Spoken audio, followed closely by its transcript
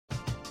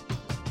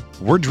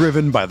We're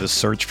driven by the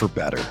search for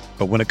better.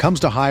 But when it comes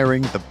to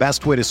hiring, the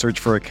best way to search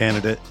for a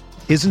candidate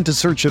isn't to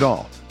search at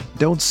all.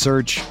 Don't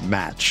search,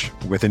 match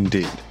with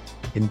Indeed.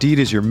 Indeed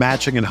is your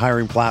matching and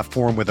hiring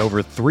platform with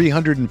over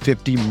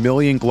 350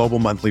 million global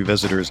monthly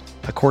visitors,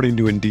 according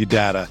to Indeed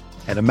data,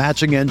 and a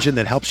matching engine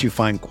that helps you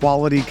find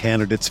quality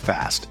candidates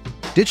fast.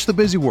 Ditch the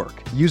busy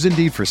work. Use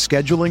Indeed for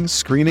scheduling,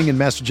 screening, and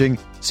messaging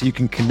so you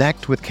can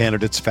connect with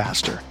candidates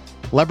faster.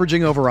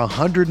 Leveraging over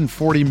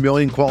 140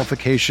 million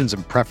qualifications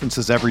and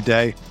preferences every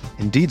day,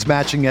 Indeed's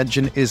matching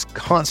engine is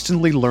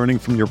constantly learning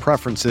from your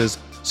preferences,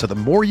 so the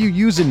more you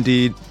use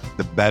Indeed,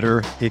 the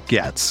better it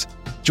gets.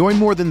 Join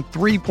more than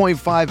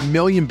 3.5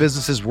 million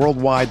businesses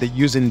worldwide that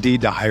use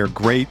Indeed to hire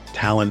great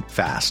talent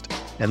fast.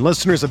 And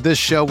listeners of this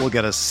show will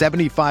get a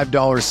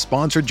 $75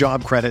 sponsored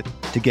job credit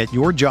to get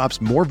your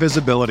jobs more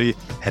visibility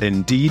at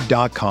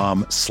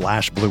Indeed.com/Blue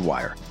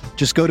Wire.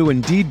 Just go to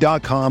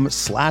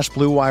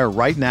Indeed.com/Blue Wire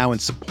right now and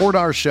support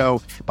our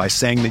show by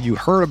saying that you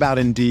heard about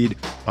Indeed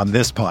on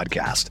this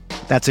podcast.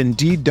 That's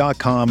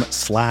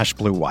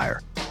Indeed.com/Blue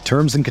Wire.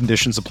 Terms and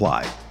conditions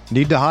apply.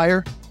 Need to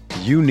hire?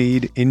 You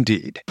need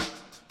Indeed.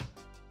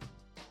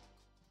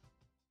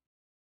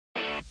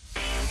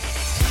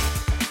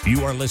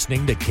 You are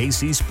listening to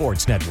KC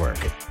Sports Network,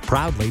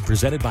 proudly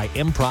presented by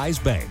Emprise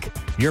Bank,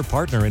 your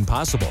partner in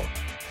possible.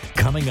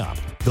 Coming up,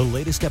 the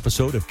latest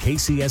episode of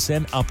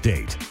KCSN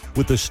Update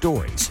with the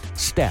stories,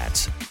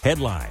 stats,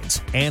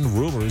 headlines, and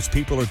rumors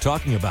people are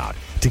talking about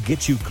to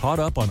get you caught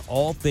up on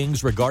all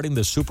things regarding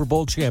the Super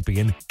Bowl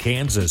champion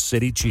Kansas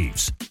City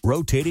Chiefs.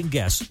 Rotating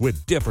guests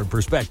with different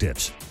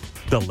perspectives.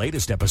 The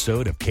latest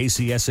episode of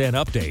KCSN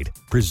Update,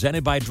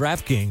 presented by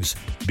DraftKings,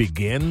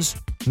 begins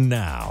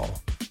now.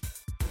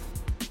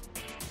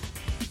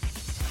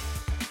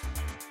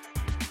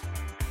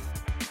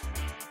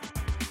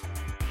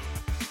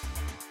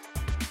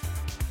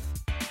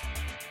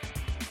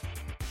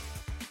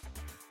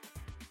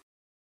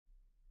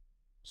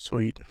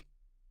 Sweet.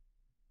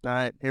 All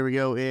right, here we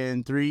go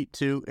in 3,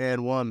 2,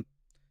 and 1.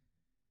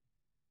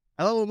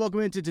 Hello and welcome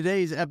into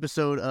today's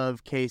episode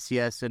of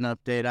KCSN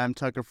Update. I'm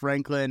Tucker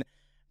Franklin,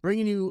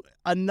 bringing you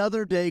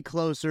another day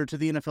closer to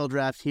the NFL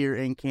Draft here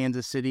in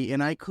Kansas City,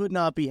 and I could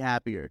not be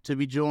happier to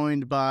be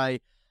joined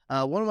by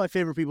one of my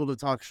favorite people to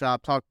talk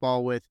talk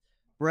ball with,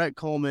 Brett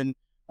Kollmann.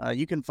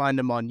 You can find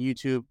him on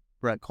YouTube,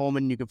 Brett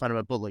Kollmann. You can find him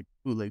at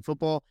Bootleg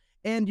Football.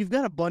 And you've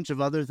got a bunch of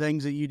other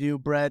things that you do,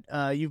 Brett.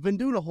 You've been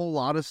doing a whole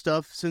lot of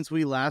stuff since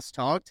we last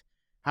talked.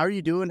 How are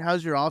you doing?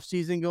 How's your off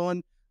season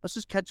going? Let's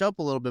just catch up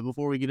a little bit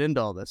before we get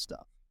into all this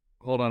stuff.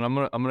 Hold on, I'm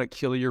gonna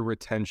kill your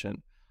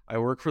retention. I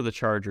work for the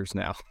Chargers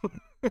now,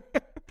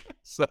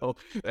 so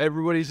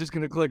everybody's just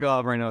gonna click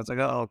off right now. It's like,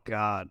 oh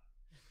god.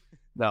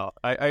 No,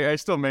 I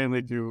still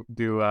mainly do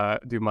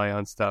my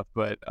own stuff,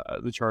 but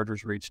the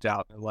Chargers reached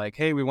out and like,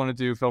 hey, we want to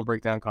do film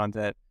breakdown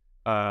content,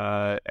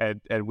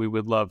 and we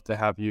would love to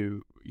have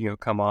you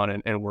come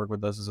on and work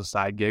with us as a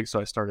side gig.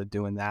 So I started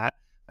doing that.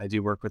 I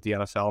do work with the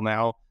NFL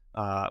now,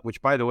 which,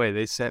 by the way,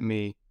 they sent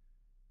me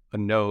a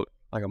note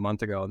like a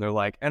month ago, and they're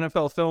like,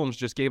 NFL Films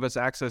just gave us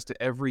access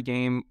to every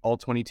game, all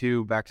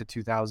 22 back to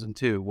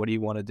 2002. What do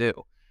you want to do?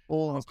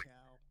 Oh, cow.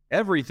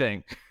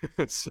 Everything.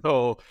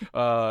 So,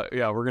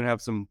 yeah, we're going to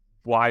have some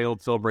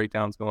wild film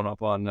breakdowns going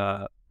up on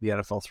the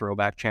NFL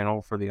Throwback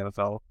channel for the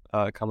NFL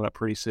coming up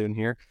pretty soon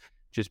here.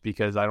 Just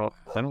because I don't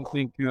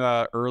think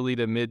early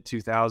to mid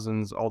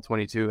 2000s all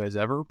 22 has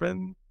ever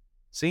been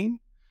seen,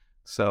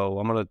 so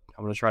I'm gonna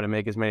try to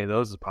make as many of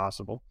those as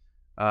possible.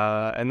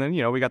 And then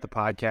we got the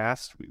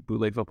podcast,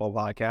 Bootleg Football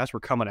Podcast. We're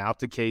coming out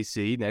to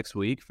KC next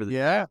week for the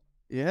yeah.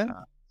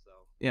 So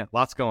yeah,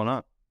 lots going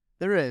on.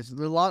 There is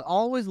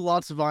always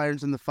lots of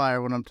irons in the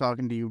fire when I'm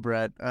talking to you,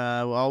 Brett. We're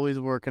always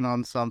working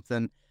on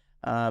something,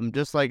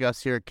 just like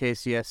us here at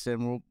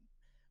KCSN.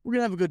 We're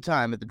going to have a good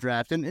time at the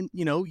draft. And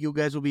you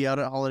guys will be out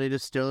at Holiday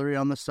Distillery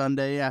on the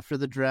Sunday after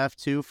the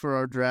draft, too, for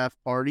our draft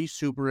party.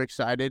 Super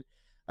excited.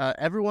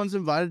 Everyone's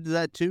invited to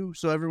that, too,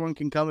 so everyone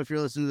can come if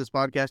you're listening to this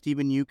podcast.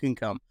 Even you can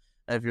come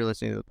if you're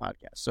listening to the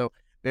podcast. So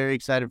very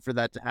excited for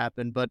that to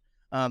happen. But,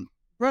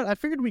 Brett, I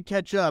figured we'd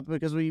catch up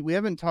because we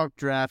haven't talked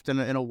draft in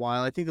a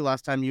while. I think the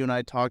last time you and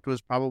I talked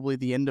was probably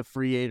the end of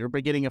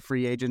beginning of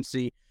free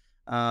agency,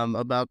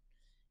 about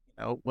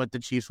what the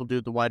Chiefs will do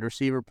at the wide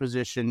receiver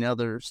position,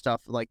 other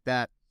stuff like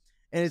that.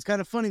 And it's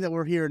kind of funny that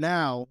we're here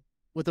now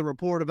with a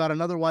report about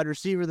another wide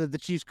receiver that the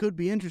Chiefs could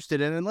be interested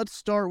in. And let's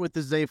start with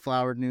the Zay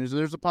Flowers news.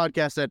 There's a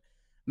podcast that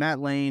Matt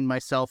Lane,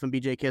 myself, and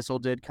BJ Kissel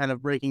did, kind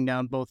of breaking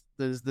down both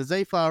the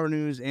Zay Flowers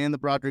news and the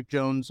Broderick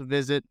Jones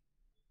visit.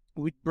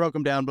 We broke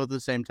them down both at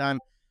the same time.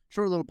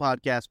 Short little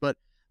podcast, but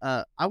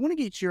I want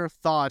to get your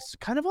thoughts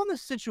kind of on the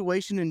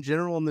situation in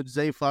general in the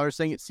Zay Flowers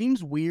thing. It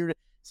seems weird,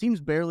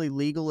 seems barely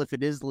legal, if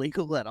it is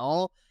legal at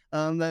all.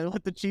 That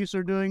what the Chiefs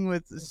are doing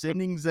with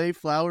sending Zay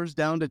Flowers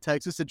down to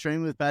Texas to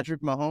train with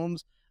Patrick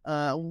Mahomes.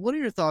 What are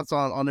your thoughts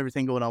on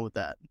everything going on with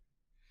that?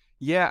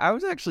 Yeah, I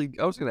was going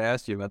to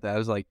ask you about that. I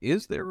was like,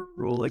 is there a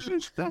rule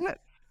against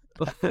that?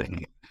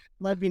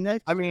 Might be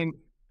next. I mean,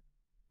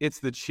 it's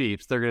the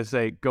Chiefs. They're going to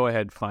say, go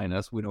ahead, fine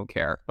us. We don't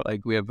care.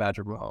 Like, we have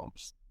Patrick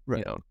Mahomes.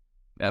 Right.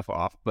 F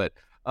off. But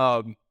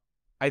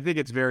I think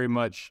it's very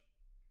much,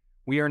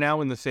 we are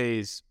now in the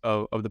phase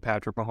of the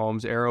Patrick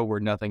Mahomes era where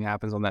nothing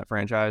happens on that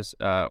franchise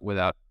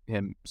without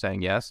him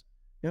saying yes.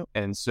 Yep.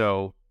 And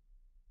so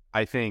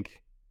I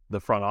think the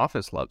front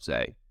office loves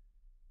Zay.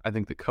 I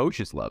think the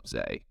coaches love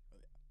Zay.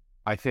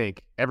 I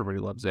think everybody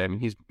loves Zay. I mean,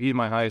 he's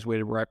my highest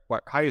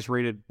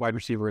rated wide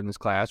receiver in this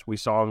class. We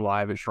saw him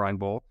live at Shrine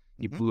Bowl.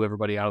 He blew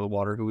everybody out of the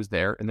water who was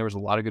there, and there was a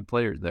lot of good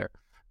players there.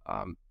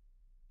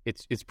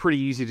 It's pretty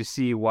easy to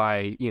see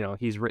why,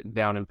 he's written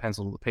down in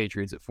pencil to the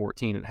Patriots at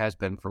 14. It has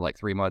been for like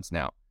 3 months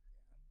now.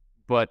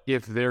 But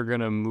if they're going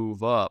to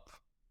move up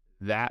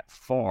that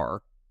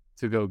far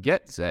to go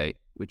get Zay,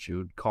 which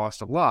would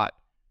cost a lot,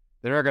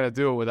 they're not going to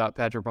do it without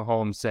Patrick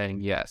Mahomes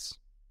saying yes.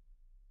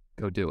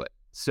 Go do it.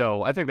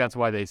 So I think that's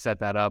why they set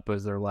that up,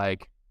 as they're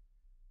like,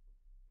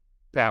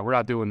 Pat, we're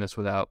not doing this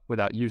without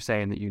you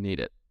saying that you need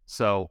it.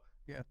 So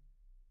yeah,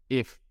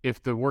 if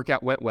the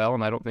workout went well,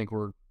 and I don't think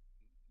we'll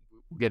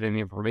get any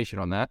information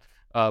on that,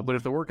 but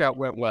if the workout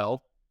went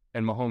well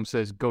and Mahomes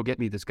says, go get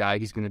me this guy,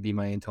 he's going to be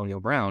my Antonio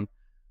Brown,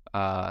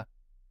 I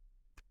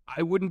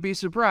wouldn't be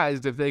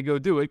surprised if they go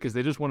do it, because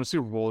they just won a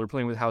Super Bowl. They're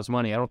playing with house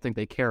money. I don't think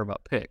they care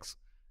about picks.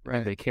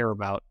 Right? They care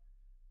about,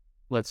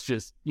 let's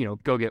just,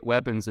 go get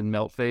weapons and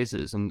melt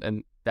faces,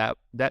 and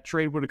that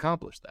trade would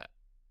accomplish that.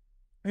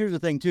 Here's the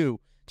thing, too.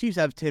 Chiefs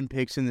have 10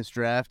 picks in this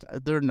draft.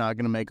 They're not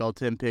going to make all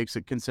 10 picks,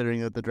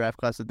 considering that the draft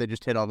class that they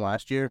just hit on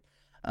last year.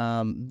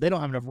 They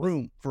don't have enough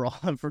room for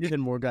 10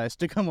 more guys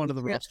to come onto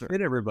the roster.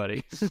 Fit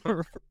everybody.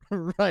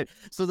 Right.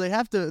 So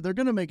they're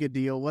going to make a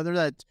deal, whether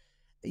that,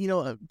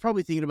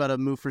 probably thinking about a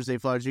move for Zay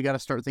Flowers. You got to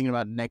start thinking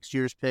about next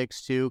year's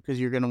picks too,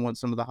 because you're going to want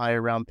some of the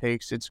higher round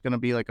picks. It's going to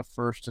be like a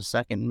first, a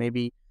second,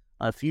 maybe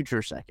a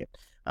future second,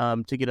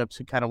 to get up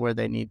to kind of where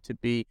they need to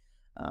be.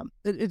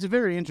 It's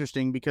very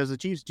interesting because the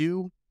Chiefs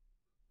do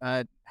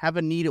have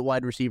a need at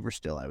wide receiver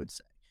still, I would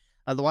say.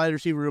 The wide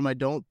receiver room I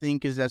don't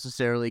think is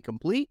necessarily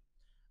complete.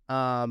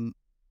 I'm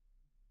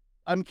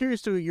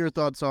curious to what your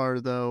thoughts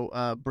are,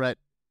 though, Brett.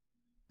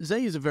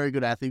 Zay is a very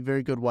good athlete,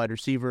 very good wide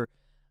receiver,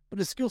 but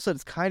his skill set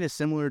is kind of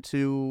similar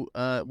to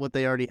what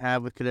they already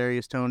have with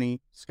Kadarius Toney,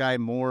 Sky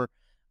Moore.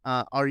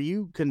 Are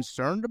you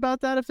concerned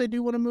about that if they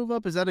do want to move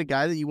up? Is that a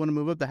guy that you want to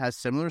move up that has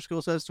similar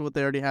skill sets to what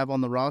they already have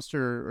on the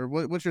roster? Or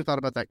what's your thought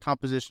about that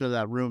composition of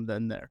that room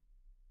then there?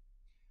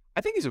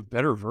 I think he's a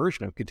better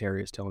version of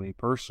Kadarius Toney,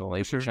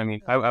 personally. Sure. Which, I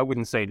mean, I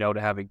wouldn't say no to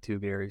having two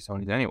Kadarius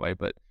Toneys anyway,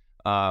 but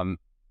I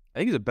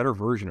think he's a better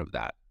version of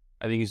that.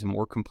 I think he's a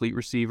more complete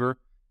receiver.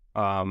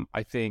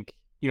 I think,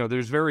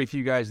 there's very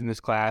few guys in this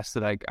class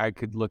that I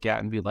could look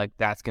at and be like,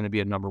 that's going to be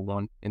a number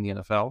one in the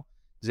NFL.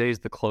 Zay's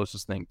the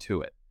closest thing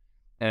to it.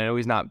 And I know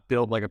he's not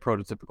built like a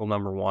prototypical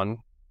number one,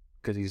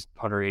 because he's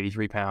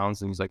 183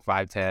 pounds and he's like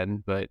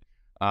 5'10", but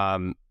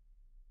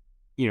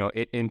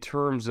in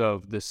terms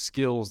of the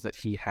skills that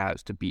he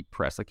has to beat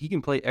press, like he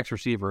can play X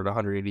receiver at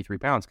 183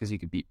 pounds because he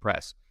could beat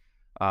press.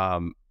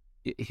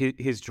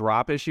 His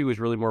drop issue was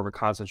really more of a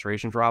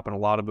concentration drop, and a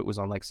lot of it was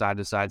on like side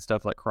to side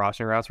stuff, like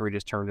crossing routes where he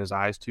just turned his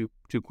eyes too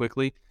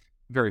quickly.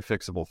 Very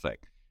fixable thing.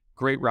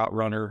 Great route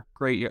runner,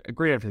 great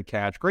after the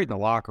catch, great in the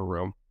locker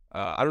room.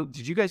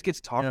 Did you guys get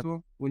to talk to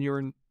him when you were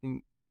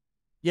in?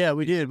 Yeah,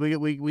 we did.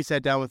 We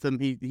sat down with him.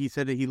 He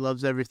said that he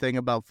loves everything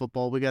about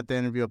football. We got the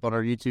interview up on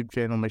our YouTube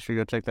channel. Make sure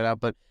you go check that out.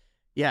 But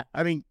yeah,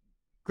 I mean,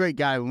 great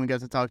guy. When we got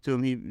to talk to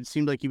him, he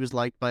seemed like he was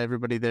liked by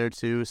everybody there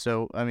too.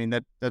 So I mean,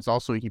 that's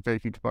also a very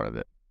huge part of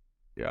it.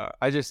 Yeah,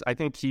 I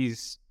think he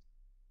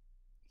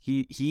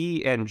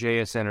and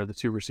JSN are the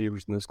two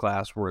receivers in this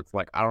class where it's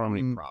like, I don't have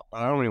any problems.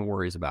 I don't have any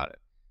worries about it.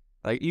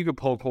 Like, you could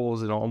poke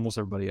holes in almost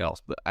everybody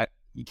else, but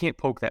you can't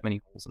poke that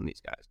many holes in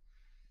these guys.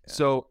 Yeah.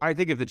 So I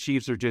think if the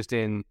Chiefs are just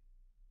in,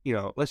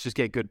 let's just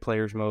get good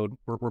players mode.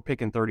 We're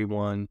picking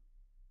 31,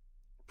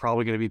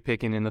 probably going to be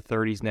picking in the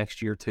 30s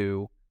next year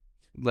too.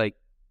 Like,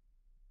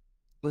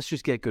 let's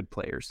just get good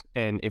players.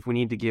 And if we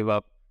need to give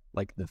up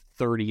like the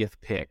 30th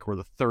pick or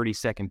the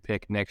 32nd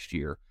pick next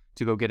year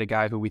to go get a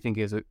guy who we think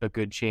has a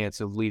good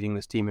chance of leading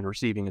this team in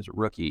receiving as a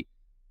rookie,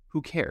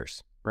 who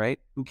cares, right?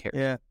 Who cares?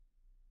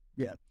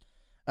 Yeah.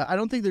 I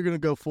don't think they're going to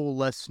go full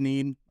Les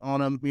Snead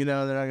on them. They're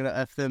not going to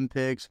F them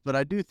picks. But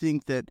I do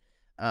think that,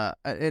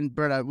 and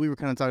Brett, we were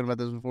kind of talking about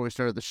this before we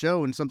started the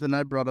show, and something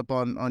I brought up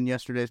on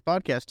yesterday's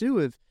podcast too,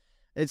 if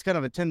it's kind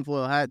of a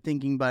tinfoil hat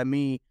thinking by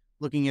me,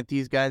 looking at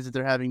these guys that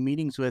they're having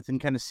meetings with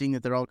and kind of seeing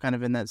that they're all kind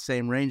of in that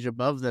same range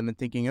above them and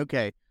thinking,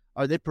 okay,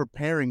 are they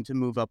preparing to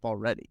move up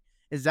already?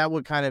 Is that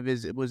what kind of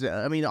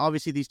I mean,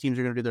 obviously these teams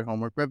are going to do their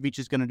homework. Brett Veach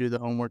is going to do the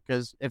homework,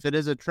 because if it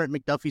is a Trent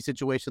McDuffie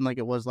situation like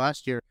it was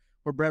last year,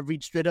 where Brett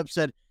Veach straight up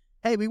said,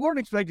 hey, we weren't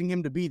expecting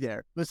him to be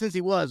there, but since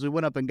he was, we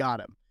went up and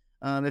got him.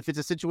 If it's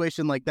a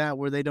situation like that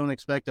where they don't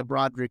expect a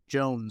Broderick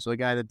Jones, a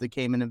guy that they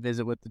came in and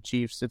visit with the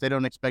Chiefs, if they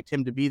don't expect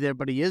him to be there,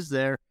 but he is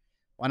there,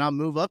 why not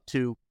move up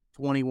to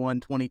 21,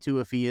 22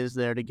 if he is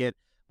there to get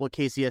what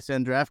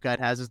KCSN draft guide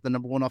has as the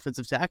number one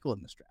offensive tackle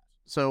in this draft?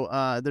 So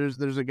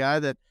there's a guy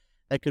that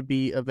that could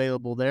be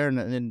available there.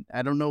 And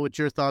I don't know what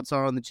your thoughts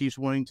are on the Chiefs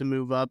wanting to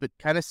move up. It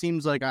kind of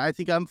seems like I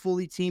think I'm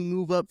fully team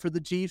move up for the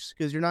Chiefs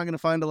because you're not going to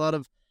find a lot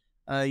of,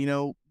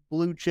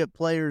 blue chip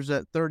players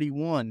at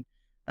 31.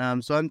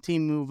 So I'm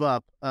team move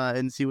up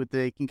and see what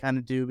they can kind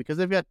of do because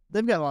they've got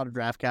a lot of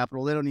draft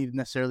capital. They don't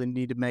necessarily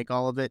need to make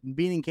all of it. And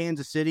being in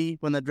Kansas City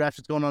when the draft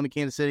is going on in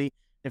Kansas City,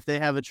 if they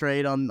have a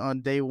trade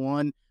on day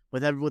one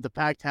with the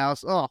packed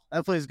house,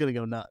 that place is going to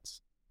go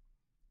nuts.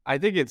 I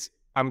think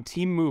I'm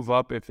team move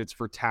up if it's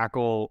for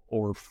tackle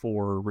or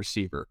for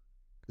receiver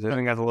because I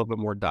think that's a little bit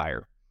more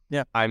dire.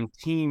 Yeah, I'm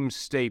team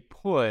stay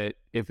put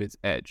if it's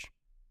edge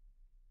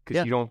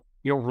because you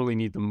don't really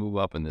need to move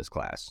up in this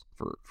class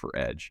for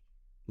edge.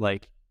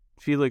 Like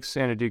Felix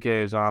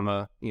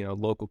Sanaduke-Uzama,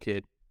 local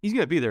kid, he's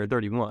going to be there at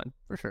 31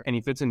 for sure, and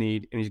he fits a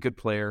need, and he's a good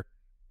player.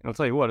 And I'll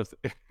tell you what,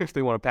 if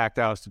they want a packed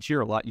house to cheer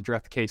a lot, you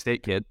draft the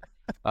K-State kid.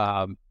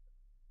 Will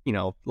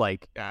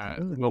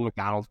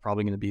McDonald's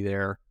probably going to be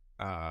there.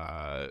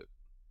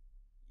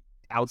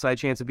 Outside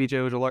chance of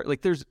BJ Ojolari.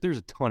 Like there's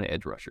a ton of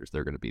edge rushers.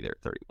 They're going to be there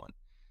at 31,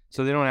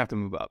 so they don't have to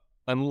move up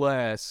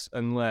unless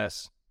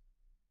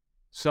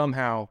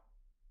somehow,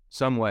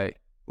 some way,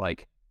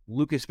 like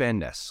Lucas Van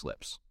Ness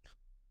slips.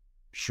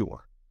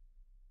 Sure.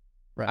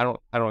 Right.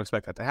 I don't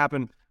expect that to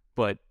happen,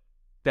 but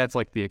that's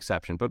like the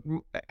exception. But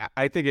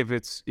I think if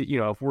it's,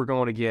 if we're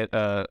going to get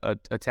a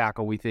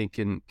tackle we think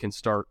can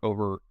start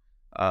over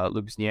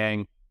Lucas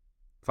Niang,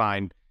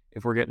 fine.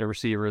 If we're getting a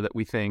receiver that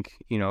we think,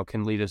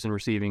 can lead us in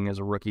receiving as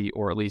a rookie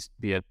or at least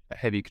be a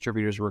heavy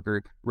contributor as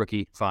a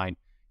rookie, fine.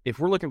 If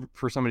we're looking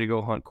for somebody to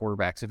go hunt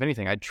quarterbacks, if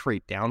anything, I'd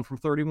trade down from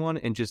 31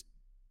 and just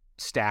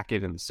stack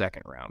it in the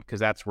second round because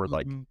that's where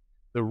like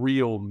the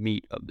real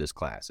meat of this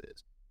class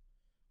is.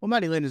 Well,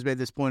 Matty Lane has made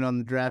this point on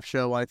the draft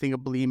show. I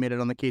believe he made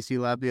it on the KC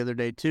Lab the other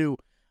day, too.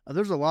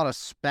 There's a lot of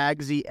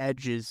spagsy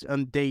edges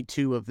on day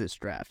 2 of this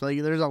draft. Like,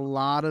 there's a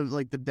lot of,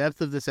 the depth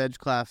of this edge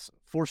class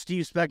for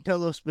Steve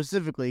Spagnuolo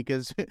specifically,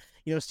 because,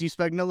 Steve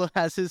Spagnuolo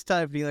has his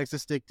type and he likes to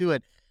stick to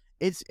it.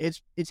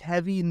 It's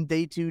heavy in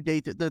day 2,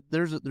 day 3.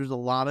 There's a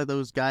lot of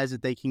those guys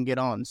that they can get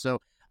on. So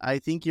I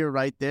think you're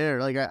right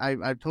there. Like,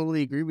 I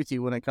totally agree with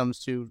you when it comes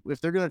to,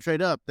 if they're going to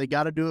trade up, they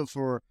got to do it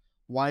for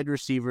wide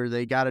receiver.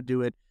 They got to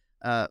do it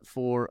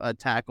for a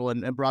tackle,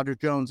 and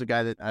Broderick Jones, a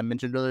guy that I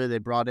mentioned earlier, they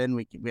brought in.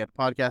 We had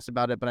a podcast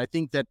about it, but I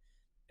think that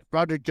if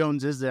Broderick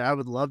Jones is there, I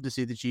would love to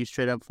see the Chiefs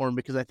trade up for him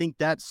because I think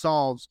that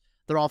solves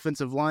their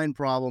offensive line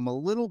problem a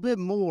little bit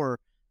more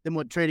than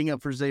what trading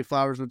up for Zay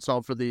Flowers would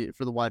solve for the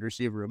wide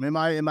receiver room. In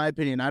my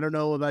opinion, I don't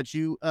know about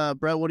you,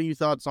 Brett. What are your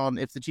thoughts on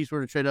if the Chiefs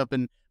were to trade up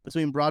in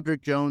between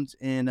Broderick Jones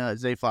and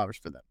Zay Flowers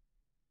for them?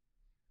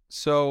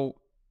 So,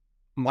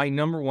 my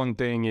number one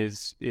thing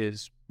is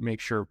make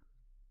sure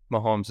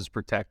Mahomes is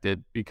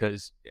protected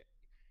because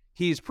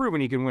he's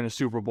proven he can win a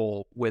Super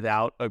Bowl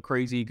without a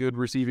crazy good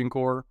receiving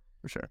core.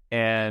 For sure.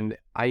 And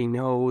I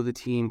know the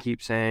team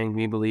keeps saying,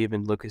 we believe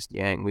in Lucas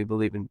Niang. We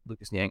believe in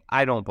Lucas Niang.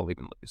 I don't believe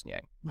in Lucas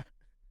Niang.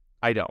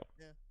 I don't.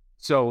 Yeah.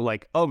 So,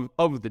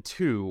 of the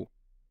two,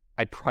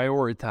 I'd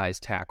prioritize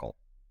tackle.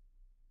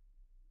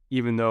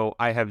 Even though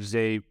I have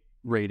Zay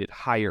rated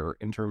higher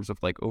in terms of,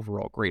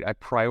 overall grade, I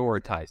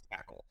prioritize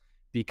tackle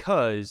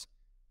because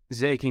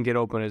Zay can get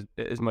open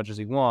as much as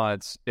he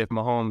wants. If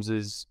Mahomes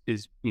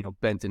is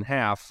bent in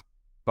half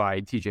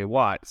by TJ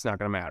Watt, it's not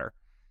going to matter.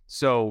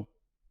 So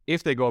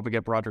if they go up and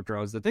get Broderick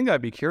Jones, the thing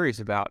I'd be curious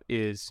about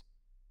is,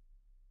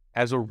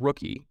 as a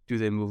rookie, do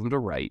they move him to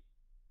right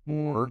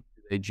or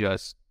do they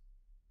just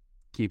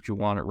keep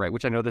Juwan at right?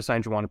 Which I know they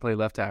signed Juwan to play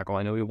left tackle.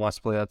 I know he wants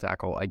to play left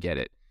tackle. I get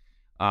it.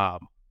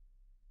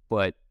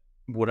 But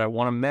would I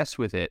want to mess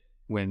with it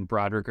when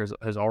Broderick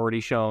has already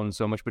shown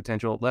so much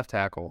potential at left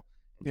tackle?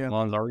 Yeah.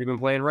 Juwan's already been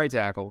playing right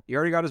tackle. He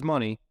already got his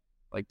money.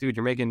 Like, dude,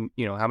 you're making,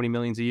 how many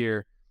millions a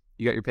year?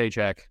 You got your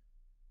paycheck.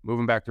 Move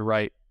him back to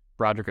right.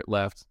 Broderick at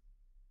left.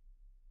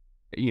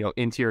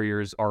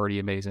 Interior is already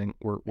amazing.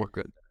 We're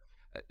good.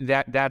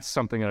 That's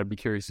something that I'd be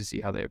curious to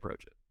see how they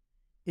approach it.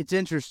 It's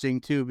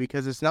interesting, too,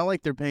 because it's not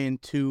like they're paying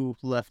 2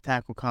 left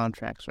tackle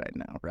contracts right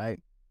now, right?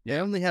 Yeah.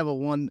 They only have a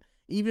one.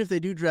 Even if they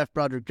do draft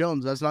Broderick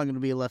Jones, that's not going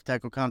to be a left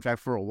tackle contract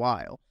for a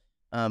while.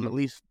 At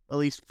least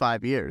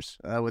 5 years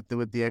with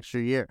the extra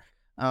year.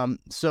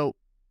 So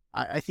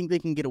I think they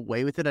can get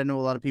away with it. I know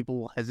a lot of people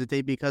will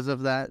hesitate because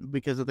of that,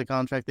 because of the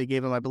contract they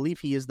gave him. I believe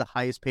he is the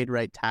highest paid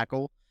right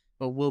tackle,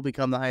 but will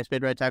become the highest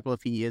paid right tackle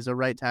if he is a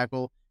right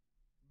tackle.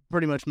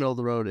 Pretty much middle of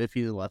the road if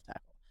he's a left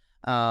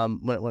tackle.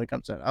 When it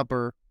comes to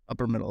upper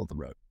middle of the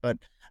road. But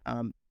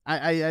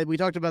we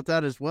talked about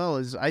that as well.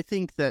 As I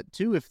think that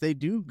too, if they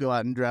do go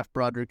out and draft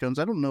Broderick Jones,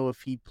 I don't know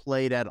if he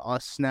played at a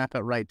snap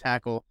at right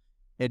tackle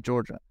at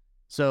Georgia.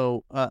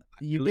 So at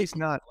least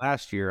not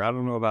last year. I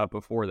don't know about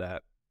before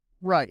that.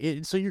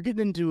 Right. So you're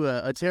getting into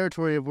a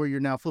territory of where you're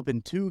now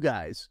flipping 2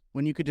 guys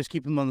when you could just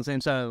keep them on the same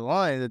side of the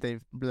line that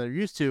they're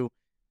used to.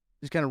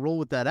 Just kind of roll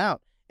with that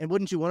out. And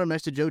wouldn't you want him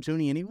next to Joe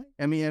Thuney anyway?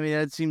 I mean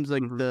that seems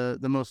like the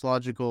most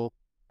logical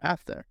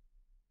path there.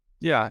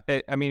 Yeah.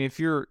 I mean, if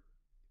you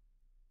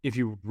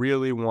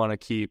really want to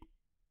keep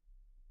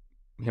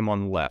him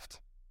on the left,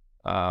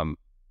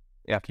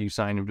 after you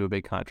sign him to a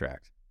big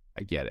contract.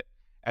 I get it.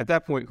 At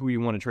that point, who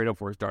you want to trade up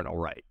for is Darnell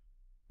Wright.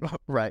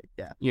 Right,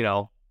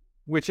 yeah.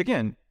 Which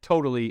again,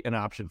 totally an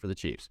option for the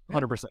Chiefs.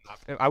 100%.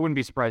 I wouldn't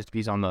be surprised if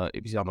he's on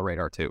the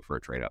radar too for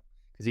a trade up,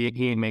 because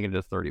he ain't making it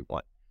to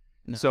 31.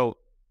 No. So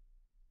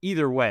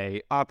either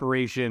way,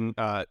 operation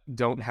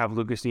don't have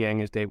Lucas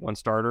Niang as day one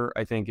starter,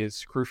 I think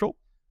is crucial.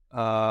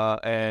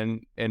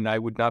 And I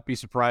would not be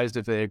surprised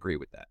if they agree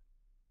with that.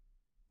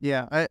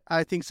 Yeah,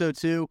 I think so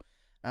too.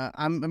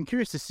 I'm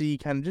curious to see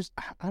kind of just,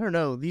 I don't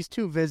know, these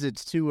two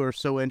visits too are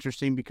so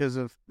interesting because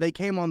they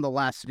came on the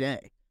last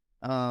day.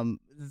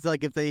 It's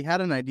like if they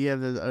had an idea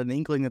of an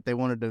inkling that they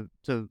wanted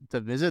to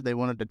visit, they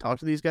wanted to talk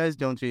to these guys,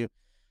 don't you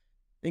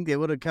think they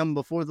would have come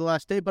before the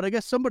last day? But I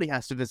guess somebody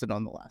has to visit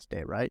on the last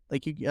day, right?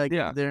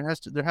 Yeah. There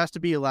has to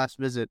be a last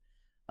visit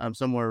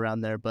somewhere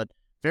around there. But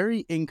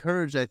very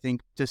encouraged, I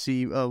think, to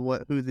see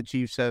who the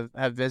Chiefs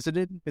have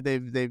visited,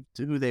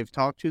 who they've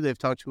talked to. They've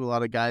talked to a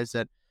lot of guys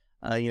that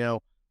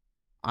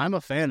I'm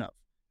a fan of.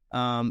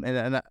 And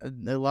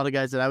a lot of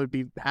guys that I would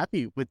be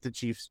happy with the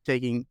Chiefs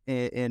taking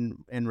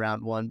in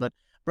round one. But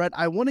Brett,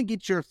 I want to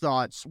get your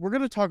thoughts. We're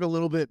going to talk a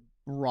little bit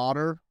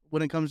broader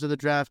when it comes to the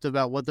draft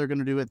about what they're going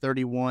to do at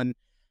 31,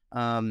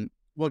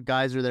 what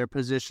guys are there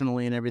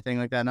positionally and everything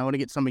like that. And I want to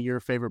get some of your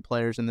favorite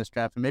players in this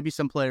draft, and maybe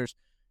some players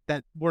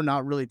that we're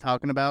not really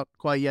talking about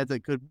quite yet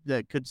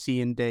that could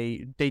see in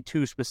day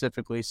two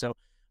specifically. So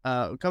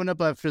coming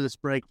up after this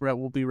break, Brett,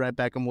 we'll be right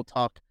back and we'll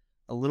talk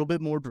a little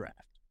bit more draft.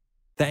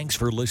 Thanks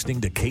for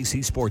listening to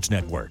KC Sports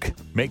Network.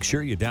 Make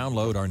sure you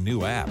download our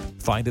new app.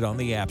 Find it on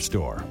the App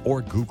Store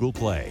or Google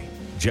Play.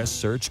 Just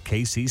search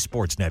KC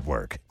Sports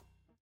Network.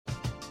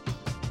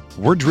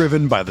 We're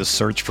driven by the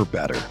search for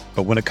better.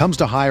 But when it comes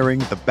to hiring,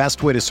 the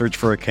best way to search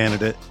for a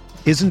candidate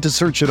isn't to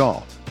search at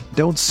all.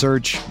 Don't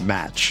search,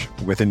 match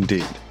with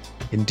Indeed.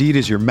 Indeed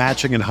is your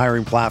matching and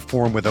hiring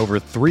platform with over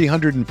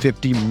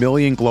 350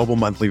 million global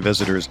monthly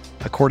visitors,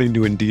 according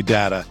to Indeed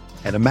data,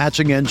 and a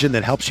matching engine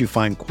that helps you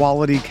find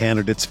quality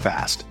candidates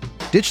fast.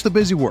 Ditch the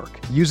busy work.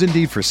 Use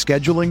Indeed for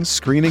scheduling,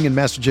 screening, and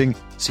messaging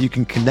so you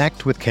can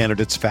connect with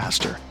candidates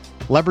faster.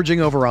 Leveraging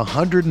over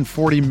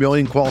 140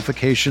 million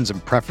qualifications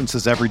and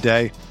preferences every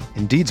day,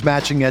 Indeed's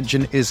matching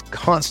engine is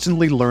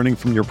constantly learning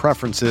from your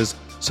preferences,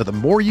 so the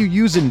more you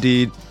use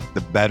Indeed,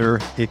 the better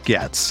it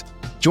gets.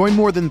 Join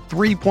more than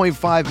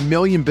 3.5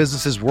 million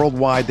businesses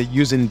worldwide that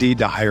use Indeed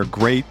to hire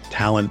great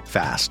talent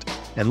fast.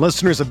 And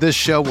listeners of this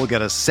show will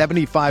get a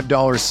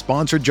 $75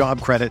 sponsored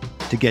job credit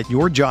to get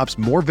your jobs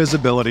more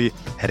visibility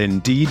at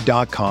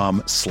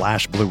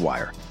Indeed.com/Blue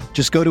Wire.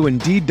 Just go to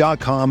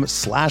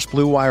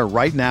Indeed.com/Blue Wire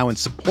right now and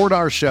support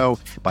our show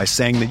by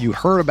saying that you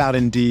heard about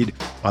Indeed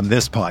on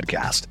this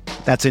podcast.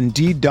 That's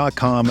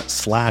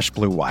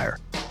Indeed.com/Blue Wire.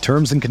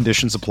 Terms and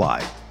conditions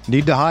apply.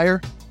 Need to hire?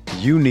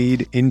 You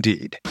need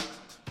Indeed.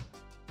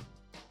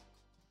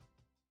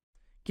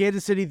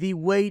 Kansas City, the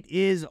wait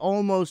is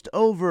almost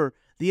over.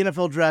 The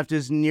NFL draft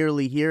is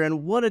nearly here,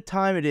 and what a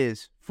time it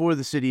is for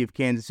the city of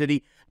Kansas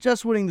City.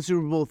 Just winning the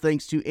Super Bowl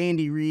thanks to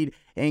Andy Reid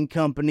and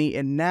company,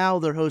 and now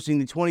they're hosting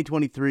the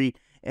 2023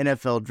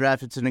 NFL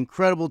Draft. It's an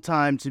incredible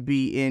time to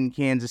be in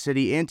Kansas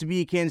City and to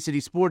be a Kansas City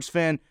sports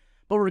fan.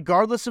 But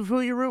regardless of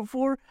who you root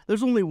for,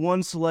 there's only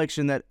one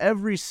selection that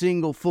every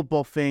single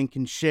football fan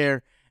can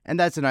share, and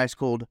that's an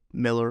ice-cold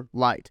Miller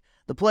Lite.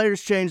 The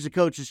players change, the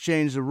coaches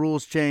change, the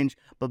rules change,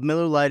 but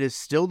Miller Lite is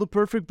still the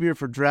perfect beer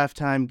for draft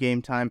time,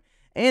 game time,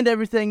 and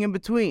everything in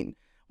between.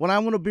 When I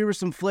want a beer with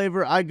some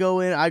flavor, I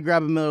go in, I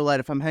grab a Miller Lite.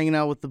 If I'm hanging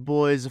out with the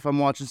boys, if I'm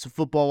watching some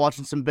football,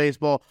 watching some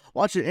baseball,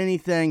 watching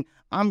anything,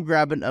 I'm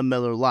grabbing a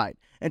Miller Lite.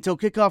 Until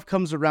kickoff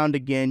comes around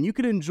again, you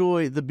can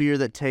enjoy the beer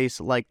that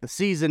tastes like the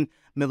season,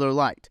 Miller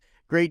Lite.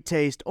 Great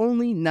taste,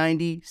 only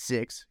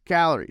 96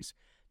 calories.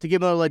 To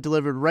get Miller Lite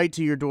delivered right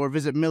to your door,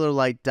 visit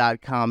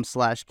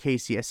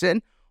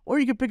MillerLite.com/KCSN, or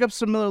you can pick up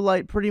some Miller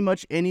Lite pretty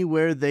much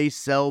anywhere they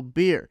sell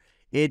beer.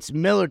 It's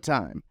Miller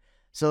time.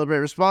 Celebrate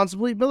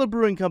responsibly. Miller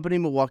Brewing Company,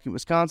 Milwaukee,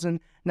 Wisconsin.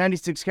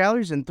 96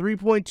 calories and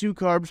 3.2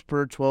 carbs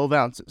per 12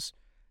 ounces.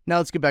 Now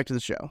let's get back to the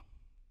show.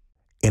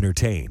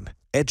 Entertain,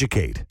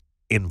 educate,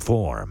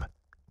 inform.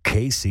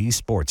 KC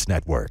Sports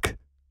Network.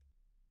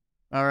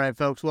 All right,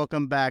 folks,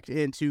 welcome back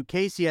into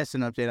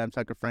KCSN Update. I'm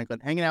Tucker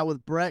Franklin, hanging out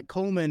with Brett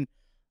Kollmann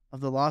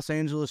of the Los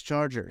Angeles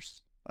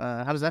Chargers.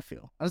 How does that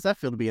feel? How does that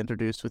feel to be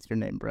introduced with your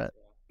name, Brett?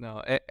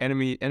 No,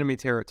 enemy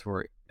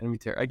territory.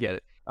 I get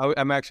it.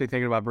 I'm actually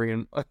thinking about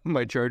bringing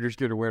my Chargers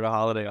gear to wear to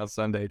holiday on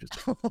Sunday. Just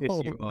to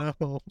piss you off.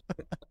 No.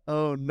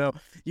 Oh no,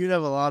 you'd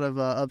have a lot of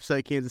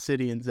upset Kansas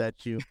Cityans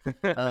at you.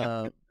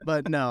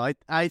 But no,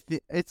 I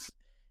think it's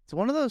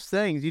one of those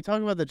things. You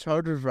talk about the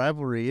Chargers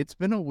rivalry. It's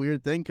been a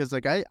weird thing because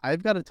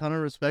I've got a ton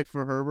of respect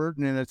for Herbert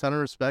and a ton of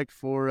respect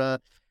for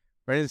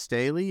Brandon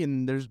Staley,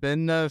 and there's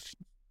been I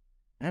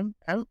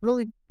haven't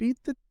really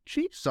beat the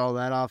Chiefs all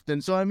that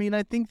often. So I mean,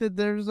 I think that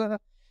there's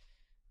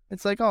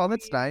it's like, oh,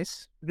 that's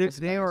nice.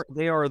 They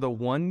are the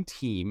one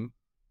team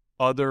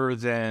other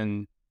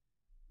than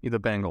the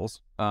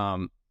Bengals,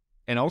 and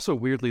also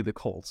weirdly the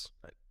Colts,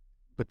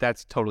 but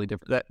that's totally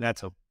different.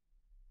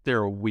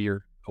 They're a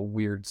weird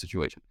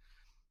situation.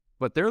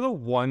 but they're the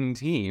one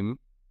team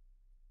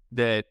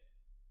that,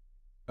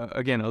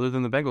 again, other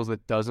than the Bengals,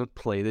 that doesn't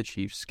play the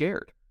Chiefs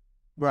scared.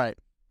 Right.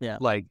 Yeah.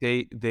 Like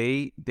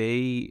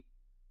they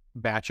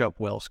match up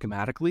well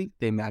schematically.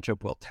 They match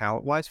up well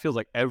talent-wise. Feels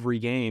like every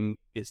game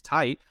is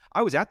tight.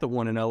 I was at the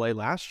one in LA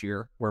last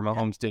year where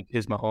Mahomes did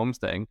his Mahomes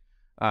thing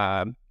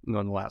in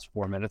the last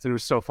 4 minutes. And it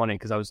was so funny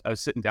because I was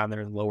sitting down there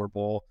in the lower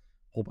bowl,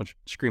 a whole bunch of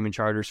screaming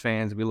Chargers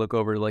fans. And we look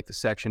over to like the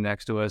section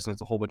next to us and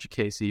it's a whole bunch of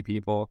KC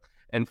people.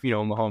 And,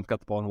 Mahomes got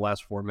the ball in the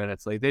last 4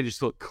 minutes. Like they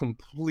just looked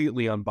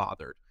completely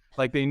unbothered.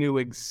 Like they knew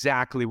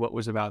exactly what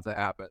was about to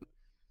happen.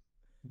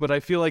 But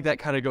I feel like that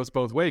kind of goes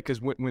both ways because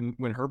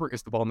when Herbert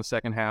gets the ball in the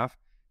second half,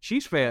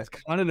 Chiefs fans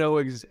kind of know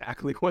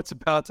exactly what's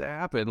about to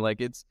happen.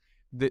 Like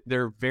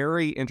they're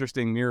very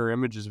interesting mirror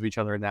images of each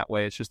other in that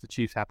way. It's just the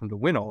Chiefs happen to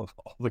win all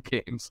the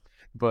games.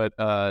 But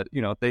I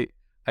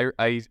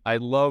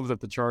love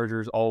that the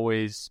Chargers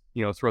always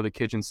throw the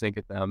kitchen sink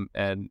at them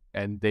and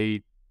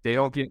they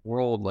don't get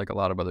rolled like a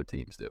lot of other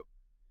teams do.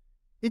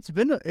 It's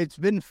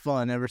been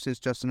fun ever since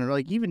Justin Herbert.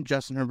 Like even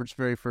Justin Herbert's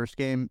very first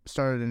game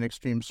started in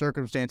extreme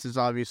circumstances,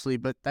 obviously,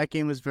 but that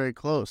game was very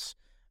close.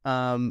 We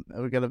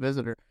got a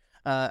visitor.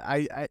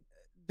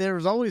 There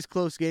was always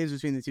close games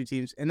between the two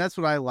teams, and that's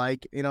what I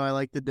like. I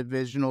like the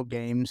divisional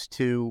games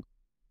to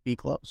be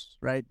close,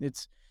 right?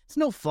 It's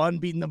no fun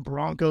beating the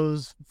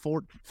Broncos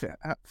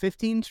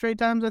 15 straight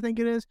times, I think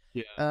it is.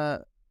 Yeah.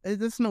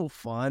 It's no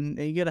fun.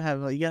 You gotta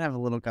have a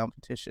little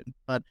competition,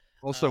 but.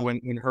 Also, when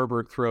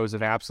Herbert throws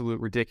an absolute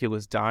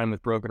ridiculous dime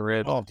with broken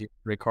ribs,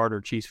 DeAndre Carter,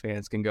 Chiefs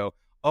fans can go,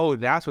 oh,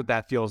 that's what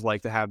that feels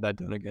like to have that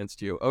done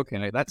against you.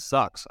 Okay, that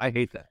sucks. I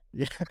hate that.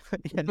 Yeah,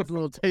 it's a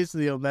little taste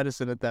of the old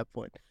medicine at that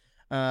point.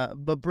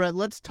 But, Brett,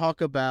 let's talk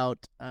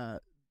about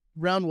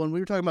round one. We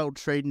were talking about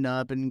trading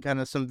up and kind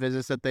of some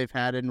visits that they've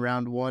had in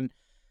round one.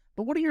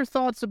 But what are your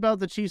thoughts about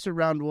the Chiefs in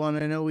round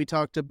one? I know we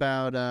talked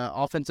about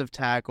offensive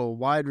tackle,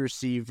 wide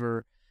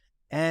receiver,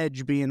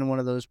 edge being one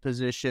of those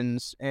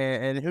positions,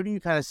 and who do you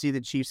kind of see the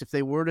Chiefs, if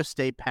they were to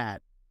stay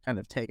pat, kind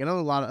of take? I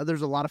know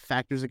there's a lot of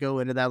factors that go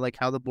into that, like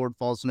how the board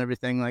falls and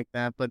everything like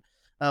that, but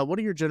what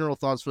are your general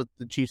thoughts with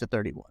the Chiefs at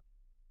 31?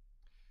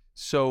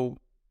 So,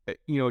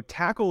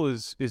 tackle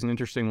is an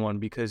interesting one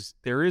because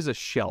there is a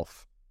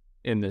shelf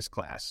in this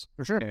class.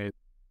 For sure. Okay?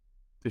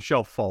 The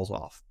shelf falls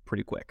off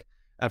pretty quick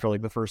after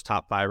like the first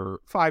top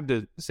 5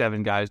 to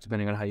 7 guys,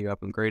 depending on how you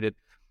up and grade it.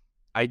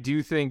 I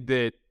do think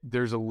that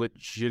there's a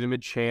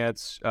legitimate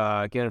chance,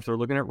 again, if they're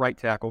looking at right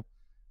tackle,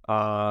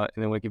 and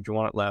then like if you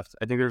want it left,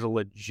 I think there's a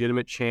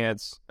legitimate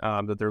chance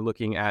that they're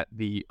looking at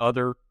the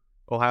other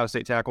Ohio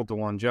State tackle,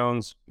 DeJuan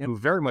Jones, who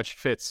very much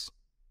fits,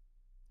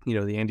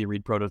 the Andy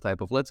Reid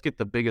prototype of let's get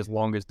the biggest,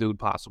 longest dude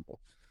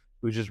possible,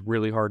 who's just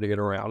really hard to get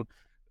around.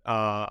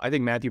 I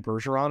think Matthew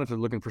Bergeron, if they're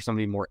looking for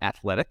somebody more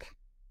athletic,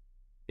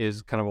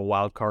 is kind of a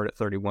wild card at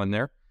 31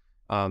 there.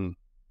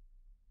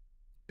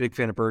 Big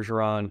fan of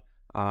Bergeron.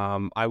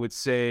 I would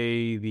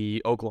say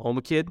the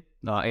Oklahoma kid,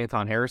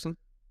 Anton Harrison.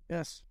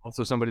 Yes.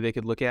 Also somebody they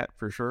could look at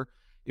for sure.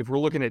 If we're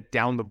looking at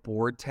down the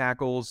board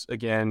tackles,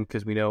 again,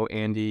 because we know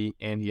Andy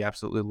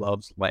absolutely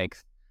loves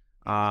length.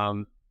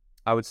 I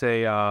would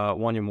say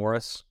Wanya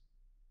Morris,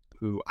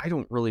 who I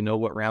don't really know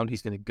what round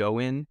he's going to go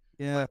in.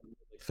 Yeah.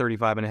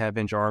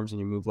 35.5-inch arms and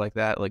you move like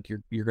that, like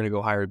you're going to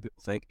go higher than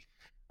people think.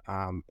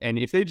 And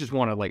if they just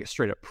want to like a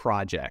straight up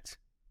project,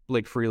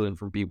 Blake Freeland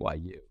from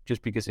BYU,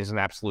 just because he's an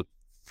absolute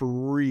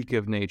freak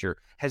of nature,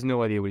 has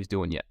no idea what he's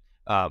doing yet,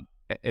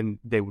 and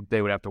they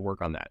would have to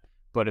work on that.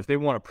 But if they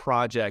want a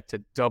project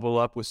to double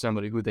up with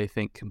somebody who they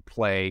think can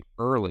play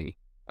early,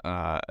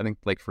 I think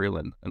Blake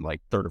Freeland in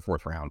like 3rd or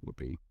 4th round would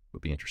be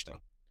interesting.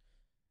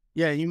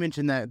 Yeah, you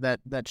mentioned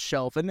that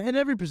shelf, and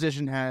every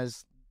position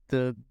has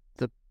the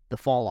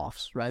fall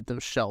offs, right?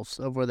 Those shelves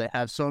of where they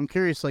have. So I'm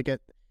curious, like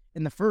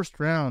in the first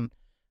round,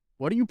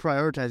 what are you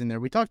prioritizing there?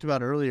 We talked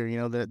about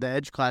earlier, the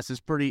edge class is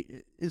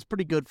pretty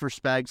good for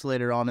Spags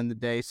later on in the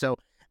day. So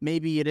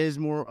maybe it is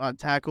more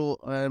tackle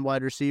and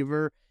wide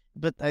receiver,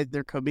 but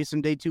there could be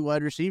some day 2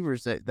 wide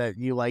receivers that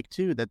you like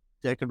too, that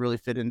could really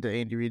fit into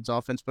Andy Reid's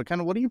offense. But kind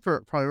of what are you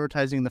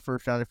prioritizing in the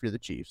first round if you're the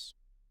Chiefs?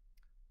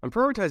 I'm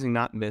prioritizing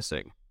not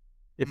missing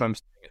if I'm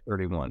staying at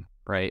 31,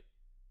 right?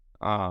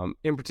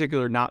 In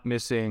particular, not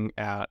missing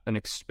at an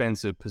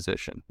expensive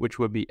position, which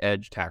would be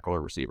edge, tackle,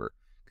 or receiver,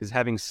 because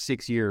having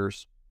 6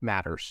 years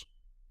matters.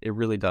 It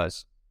really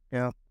does.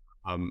 Yeah.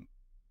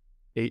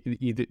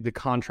 The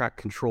contract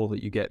control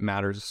that you get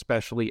matters,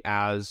 especially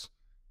as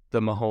the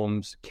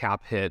Mahomes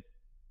cap hit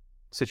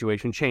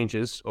situation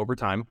changes over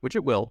time, which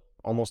it will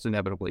almost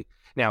inevitably.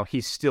 Now,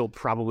 he's still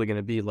probably going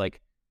to be like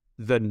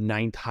the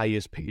 9th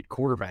highest paid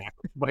quarterback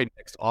by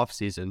next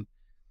offseason,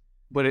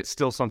 but it's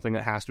still something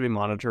that has to be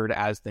monitored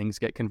as things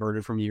get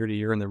converted from year to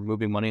year and they're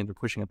moving money and they're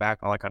pushing it back,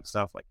 all that kind of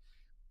stuff. Like,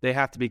 they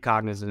have to be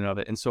cognizant of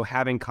it. And so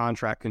having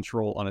contract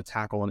control on a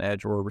tackle, an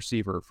edge, or a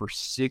receiver for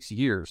 6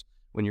 years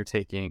when you're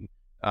taking,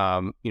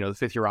 the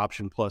 5th-year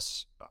option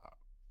plus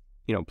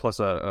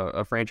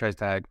a franchise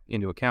tag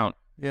into account.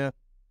 Yeah.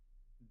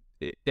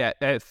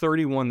 At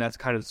 31, that's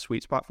kind of the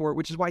sweet spot for it,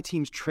 which is why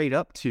teams trade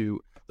up to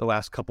the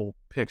last couple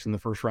picks in the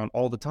first round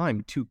all the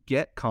time to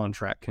get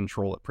contract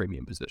control at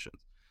premium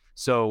positions.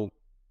 So,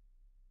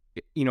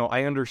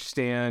 I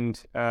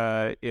understand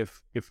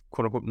if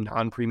quote unquote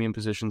non-premium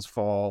positions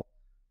fall,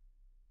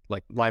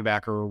 like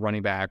linebacker or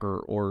running back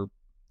or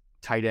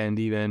tight end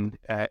even,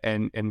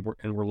 and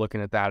we're looking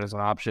at that as an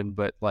option.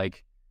 But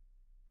like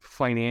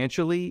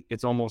financially,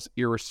 it's almost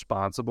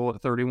irresponsible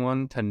at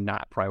 31 to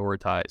not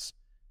prioritize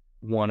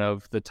one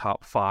of the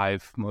top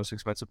 5 most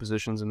expensive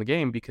positions in the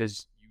game,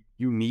 because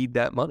you need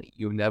that money.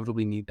 You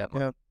inevitably need that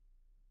money. Yeah.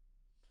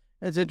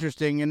 That's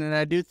interesting, and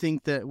I do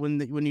think that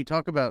when you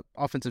talk about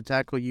offensive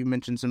tackle, you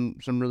mentioned some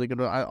really good.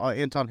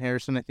 Anton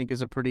Harrison, I think,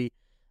 is a pretty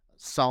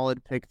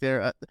solid pick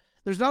there.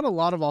 There's not a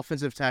lot of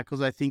offensive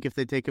tackles, I think, if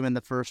they take him in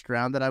the first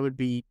round, that I would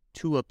be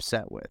too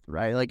upset with,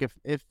 right? Like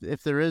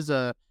if there is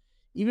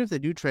even if they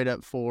do trade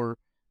up for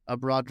a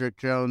Broderick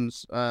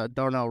Jones,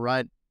 Darnell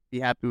Wright, be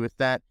happy with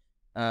that.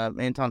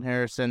 Anton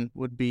Harrison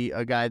would be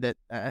a guy that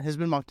has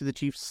been mocked to the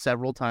Chiefs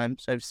several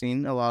times. I've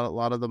seen a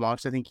lot of the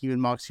mocks. I think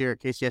even mocks here at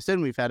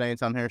KCSN, we've had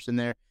Anton Harrison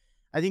there.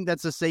 I think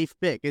that's a safe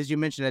pick. As you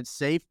mentioned, it's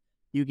safe.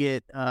 You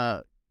get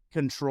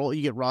control,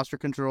 you get roster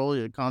control,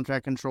 you get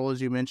contract control, as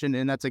you mentioned,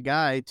 and that's a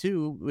guy,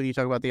 too, when you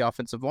talk about the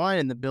offensive line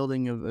and the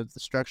building of the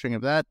structuring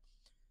of that.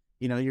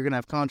 You're going to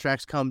have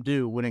contracts come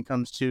due when it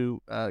comes to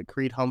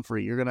Creed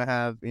Humphrey. You're going to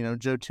have,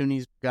 Joe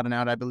Tooney's got an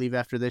out, I believe,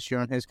 after this year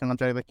on his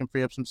contract that can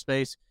free up some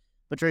space.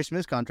 But Trey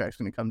Smith's contract's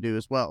going to come due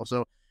as well.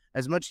 So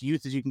as much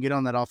youth as you can get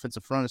on that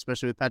offensive front,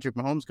 especially with Patrick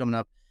Mahomes coming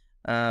up,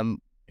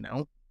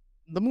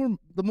 the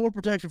more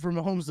protection for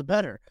Mahomes, the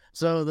better.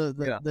 So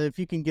if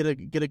you can get a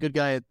good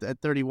guy at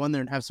 31 there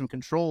and have some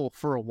control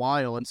for a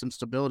while and some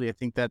stability, I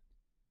think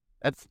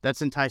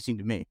that's enticing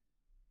to me.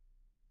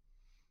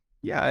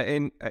 Yeah,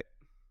 and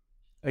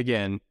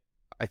again,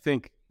 I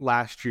think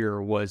last year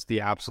was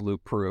the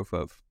absolute proof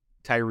of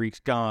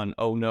Tyreek's gone.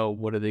 Oh no,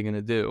 what are they going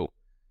to do?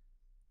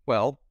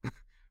 Well,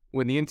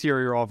 when the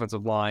interior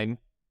offensive line,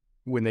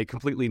 when they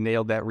completely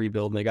nailed that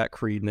rebuild and they got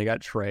Creed and they got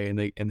Trey and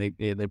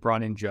they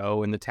brought in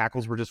Joe and the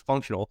tackles were just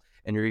functional,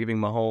 and you're giving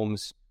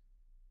Mahomes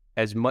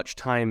as much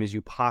time as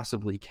you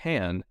possibly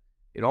can,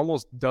 it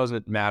almost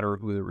doesn't matter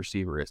who the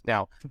receiver is.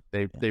 Now,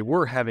 they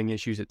were having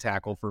issues at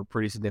tackle for a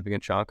pretty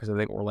significant chunk, because I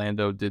think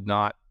Orlando did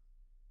not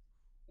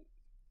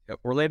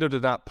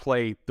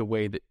play the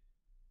way that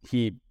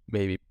he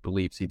maybe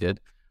believes he did.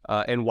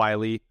 And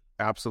Wiley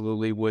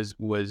absolutely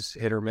was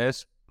hit or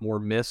miss. More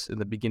miss in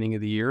the beginning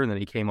of the year, and then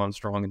he came on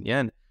strong in the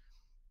end.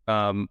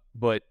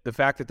 But the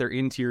fact that their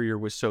interior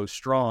was so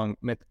strong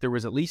meant that there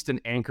was at least an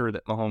anchor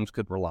that Mahomes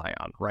could rely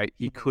on, right?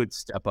 He could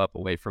step up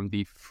away from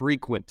the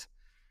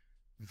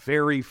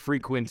very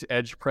frequent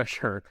edge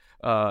pressure.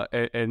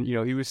 And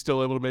he was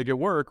still able to make it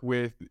work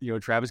with,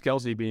 Travis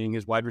Kelce being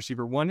his wide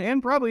receiver 1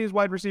 and probably his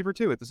wide receiver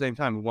 2 at the same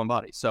time in one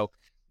body. So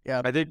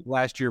yeah, I think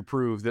last year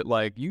proved that,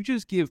 like, you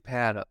just give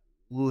Pat a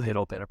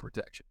little bit of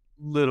protection,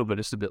 little bit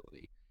of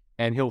stability,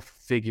 and he'll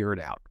figure it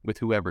out with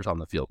whoever's on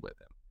the field with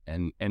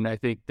him. And I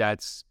think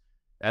that's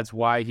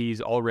why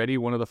he's already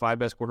one of the 5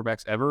 best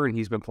quarterbacks ever, and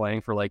he's been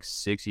playing for like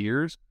 6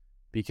 years,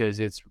 because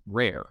it's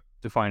rare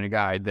to find a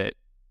guy that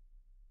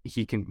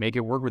he can make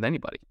it work with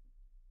anybody.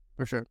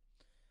 For sure.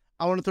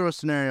 I want to throw a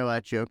scenario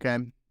at you, okay?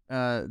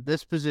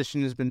 This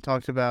position has been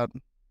talked about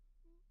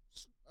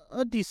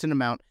a decent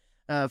amount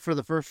for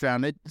the first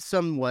round,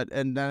 somewhat,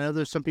 and I know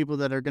there's some people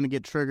that are going to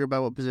get triggered by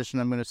what position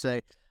I'm going to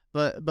say,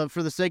 but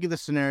for the sake of the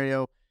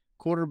scenario,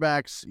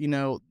 quarterbacks,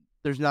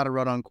 there's not a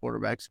run on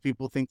quarterbacks.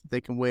 People think that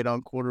they can wait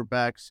on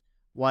quarterbacks.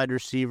 Wide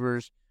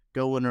receivers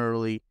going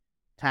early,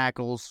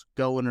 tackles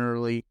going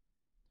early.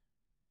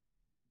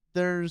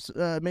 There's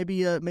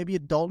maybe a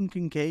Dalton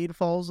Kincaid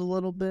falls a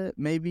little bit.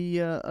 Maybe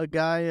a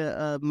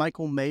guy,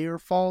 Michael Mayer,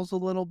 falls a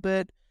little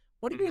bit.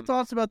 What are your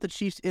thoughts about the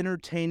Chiefs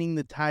entertaining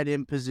the tight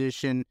end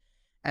position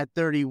at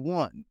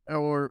 31,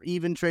 or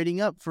even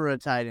trading up for a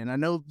tight end? I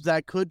know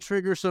that could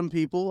trigger some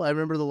people. I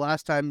remember the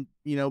last time,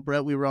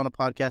 Brett, we were on a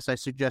podcast, I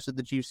suggested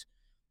the Chiefs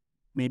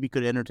maybe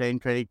could entertain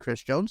trading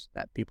Chris Jones.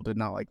 That people did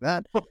not like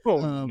that.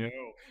 No,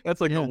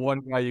 that's like the one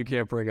guy you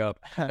can't bring up.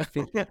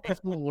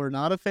 We're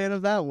not a fan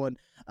of that one.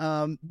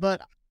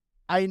 But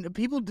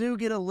people do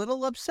get a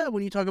little upset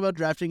when you talk about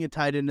drafting a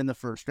tight end in the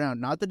first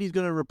round. Not that he's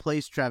going to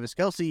replace Travis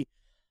Kelce,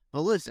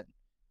 but listen,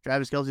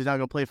 Travis Kelce's not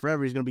going to play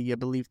forever. He's going to be, I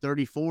believe,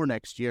 34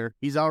 next year.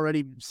 He's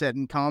already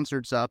setting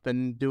concerts up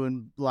and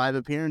doing live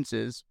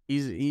appearances.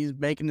 He's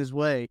making his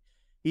way.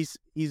 He's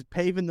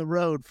paving the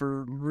road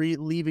for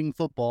leaving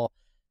football.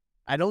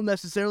 I don't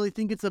necessarily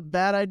think it's a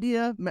bad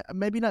idea.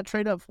 Maybe not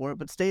trade up for it,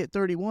 but stay at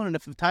 31. And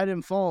if a tight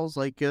end falls,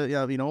 like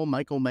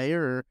Michael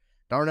Mayer or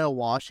Darnell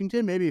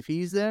Washington, maybe if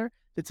he's there,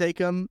 to take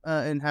him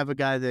and have a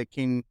guy that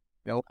can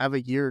have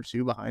a year or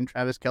two behind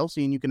Travis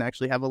Kelce, and you can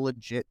actually have a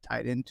legit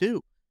tight end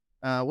too.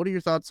 What are your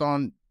thoughts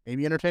on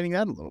maybe entertaining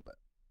that a little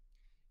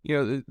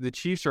bit? The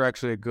Chiefs are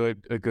actually a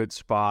good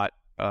spot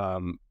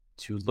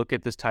to look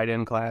at this tight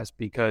end class,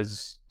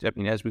 because,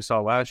 as we saw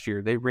last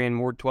year, they ran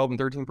more 12 and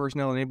 13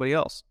 personnel than anybody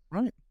else.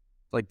 Right.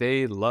 Like,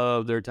 they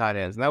love their tight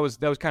ends. And that was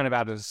kind of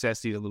out of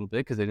necessity a little bit,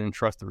 because they didn't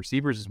trust the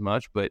receivers as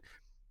much. But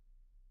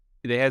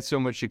they had so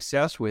much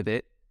success with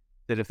it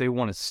that if they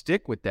want to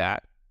stick with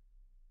that,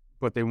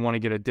 but they want to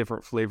get a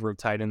different flavor of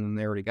tight end than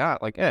they already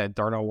got, like,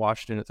 Darnell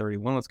Washington at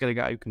 31, let's get a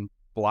guy who can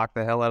block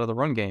the hell out of the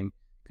run game,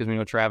 because we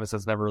know Travis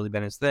has never really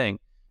been his thing.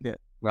 Yeah.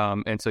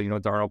 And so,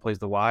 Darnell plays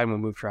the Y, and we'll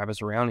move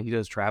Travis around, and he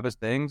does Travis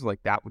things,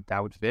 like that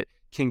would fit.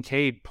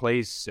 Kincaid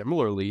plays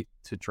similarly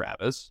to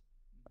Travis,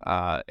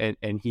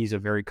 and he's a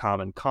very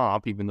common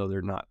comp, even though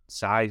they're not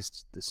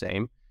sized the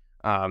same.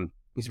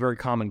 He's a very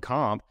common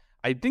comp.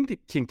 I think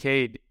that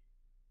Kincaid,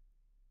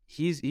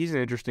 he's an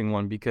interesting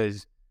one,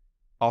 because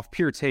off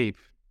pure tape,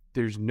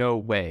 there's no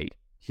way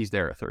he's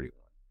there at 31.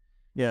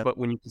 Yeah. But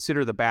when you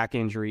consider the back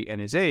injury and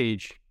his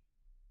age,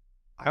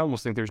 I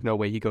almost think there's no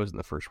way he goes in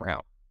the first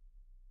round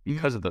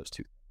because of those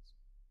two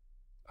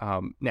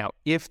things. Now,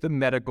 if the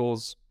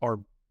medicals are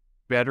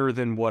better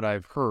than what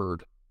I've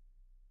heard,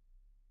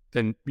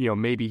 then,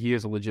 maybe he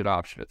is a legit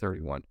option at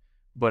 31.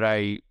 But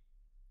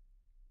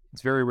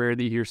it's very rare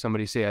that you hear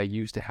somebody say, I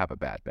used to have a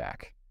bad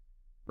back,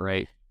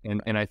 right?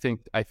 And I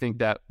think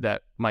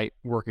that might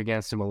work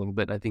against him a little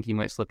bit. I think he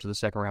might slip to the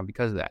second round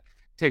because of that.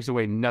 It takes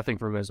away nothing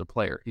from him as a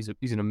player. He's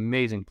an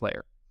amazing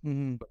player.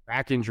 Mm-hmm. But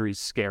back injuries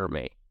scare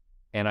me,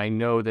 and I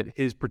know that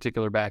his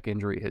particular back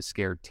injury has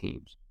scared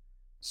teams.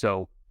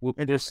 So we'll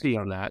see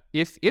on that.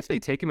 If they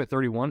take him at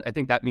 31, I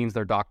think that means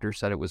their doctor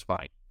said it was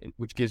fine,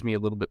 which gives me a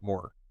little bit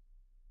more.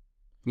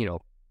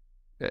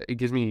 It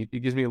gives me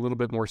a little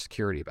bit more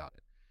security about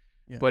it.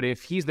 Yeah. But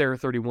if he's there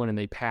at 31 and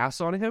they pass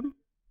on him,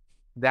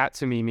 that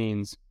to me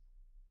means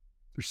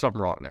there's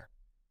something wrong there.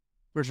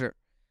 For sure.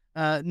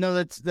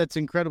 No, that's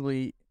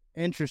incredibly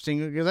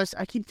interesting, because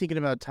I keep thinking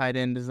about tight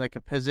end as like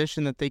a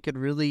position that they could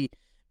really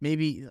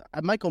maybe.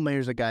 Michael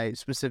Mayer's a guy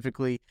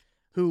specifically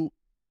who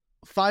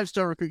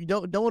 5-star recruit. You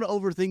don't want to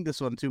overthink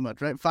this one too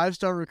much, right?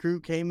 5-star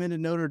recruit came into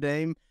Notre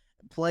Dame,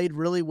 played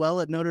really well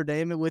at Notre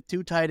Dame with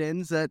 2 tight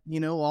ends that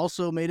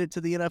also made it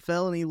to the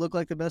NFL, and he looked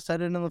like the best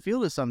tight end on the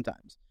field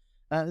sometimes.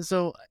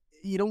 So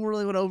you don't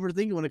really want to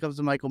overthink it when it comes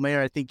to Michael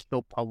Mayer. I think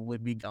he'll probably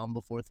be gone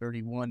before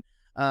 31.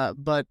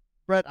 But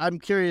Brett, I'm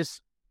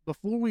curious,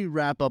 before we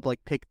wrap up, like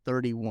pick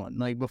 31,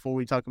 like before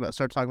we start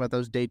talking about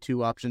those day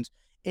 2 options,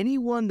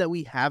 anyone that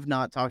we have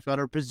not talked about,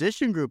 or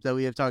position group that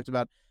we have talked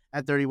about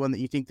at 31 that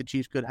you think the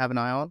Chiefs could have an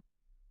eye on?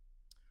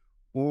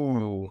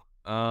 Ooh,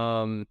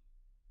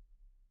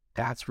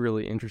 that's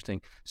really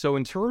interesting. So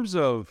in terms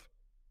of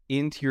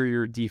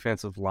interior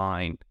defensive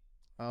line,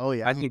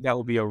 I think that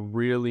will be a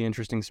really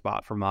interesting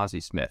spot for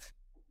Mozzie Smith.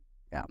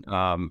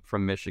 Yeah.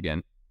 From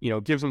Michigan.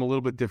 Gives him a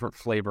little bit different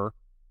flavor.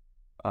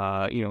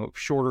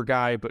 Shorter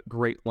guy, but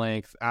great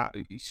length.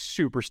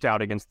 Super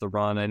stout against the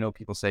run. I know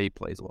people say he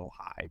plays a little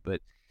high,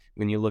 but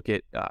when you look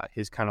at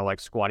his kind of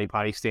like squatty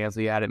potty stance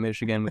that he had at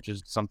Michigan, which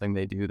is something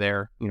they do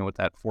there, with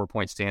that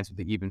 4-point stance with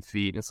the even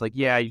feet, it's like,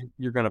 yeah,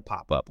 you're going to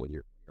pop up when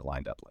you're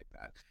lined up like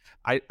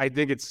that. I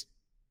think it's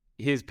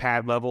his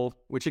pad level,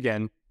 which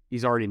again,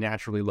 he's already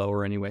naturally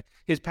lower anyway.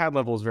 His pad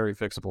level is very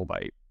fixable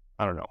by,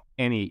 I don't know,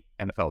 any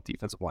NFL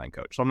defensive line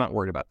coach. So I'm not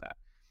worried about that.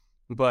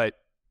 But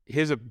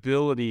his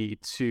ability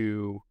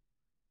to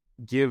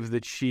give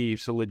the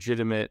Chiefs a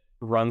legitimate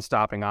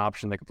run-stopping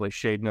option that can play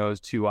shade nose,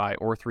 2-eye,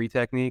 or 3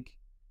 technique,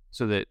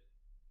 so that,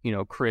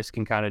 Chris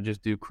can kind of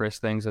just do Chris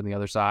things on the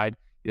other side.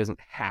 He doesn't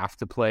have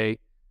to play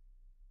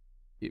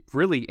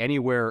really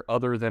anywhere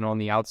other than on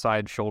the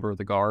outside shoulder of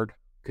the guard,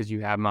 because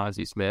you have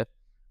Mozzie Smith.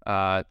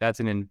 That's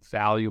an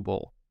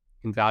invaluable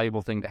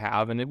thing to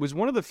have, and it was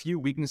one of the few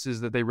weaknesses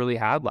that they really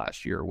had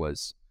last year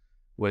was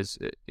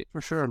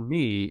for sure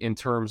me in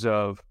terms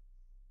of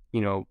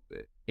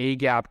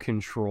A-gap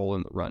control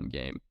in the run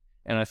game.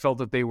 And I felt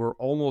that they were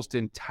almost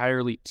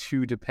entirely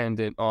too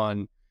dependent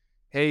on,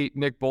 hey,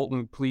 Nick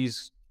Bolton,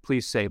 please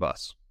save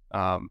us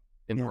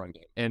in the run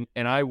game.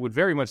 And I would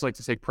very much like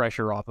to take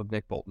pressure off of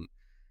Nick Bolton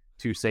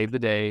to save the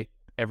day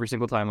every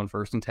single time on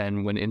 1st and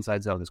 10 when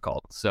inside zone is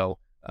called. So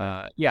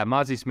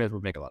Mozzie Smith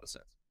would make a lot of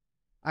sense.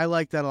 I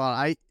like that a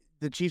lot.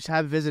 The Chiefs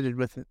have visited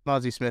with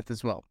Mozzie Smith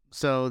as well.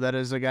 So that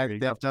is a guy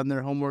they've done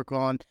their homework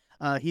on.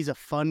 He's a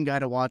fun guy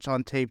to watch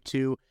on tape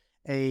too.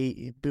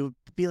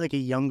 Be like a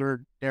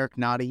younger Derek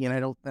Nottie,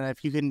 and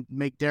if you can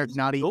make Derek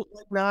Nottie built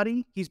like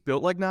Nottie, he's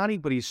built like Nottie,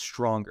 but he's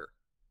stronger.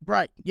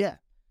 Right. Yeah.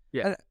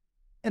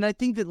 And I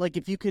think that like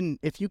if you can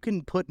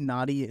put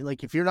Nottie,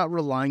 like if you're not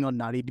relying on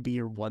Nottie to be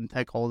your one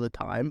tech all the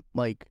time,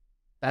 like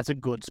that's a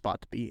good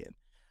spot to be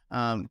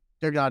in.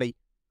 Derek Nottie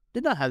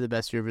did not have the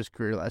best year of his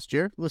career last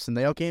year. Listen,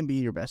 they all can't be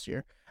your best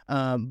year.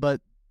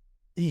 But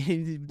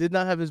he did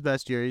not have his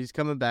best year. He's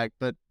coming back,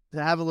 but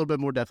to have a little bit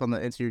more depth on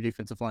the interior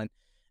defensive line,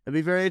 it'd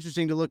be very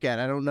interesting to look at.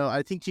 I don't know.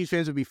 I think Chiefs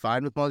fans would be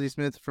fine with Mozzie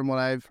Smith from what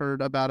I've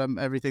heard about him.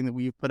 Everything that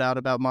we've put out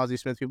about Mozzie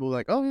Smith, people are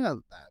like, oh yeah,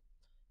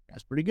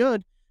 that's pretty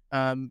good.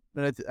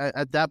 But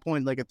at that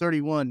point, like at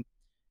 31,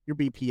 you're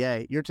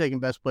BPA. You're taking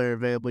best player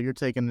available. You're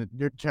trying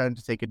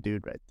to take a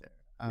dude right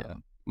there.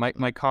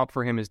 My comp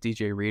for him is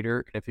DJ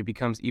Reader. If it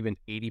becomes even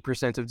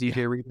 80% of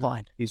DJ Reader,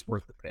 fine. He's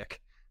worth the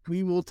pick.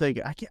 We will take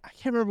it. I can't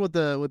remember what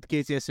the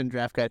KCSN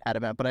draft guide had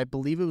him at, but I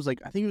believe it was I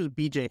think it was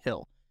BJ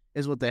Hill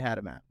is what they had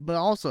him at. But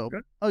also,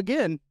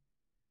 again,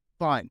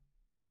 fine.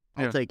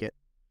 I'll take it.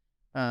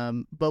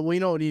 But we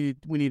know what we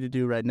need to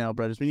do right now,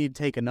 brothers. We need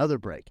to take another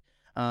break.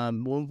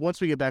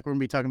 Once we get back, we're going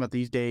to be talking about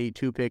these day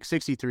 2 picks,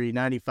 63,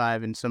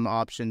 95, and some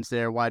options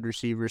there, wide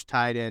receivers,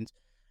 tight ends,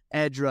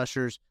 edge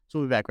rushers. So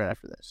we'll be back right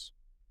after this.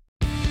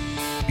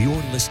 You're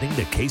listening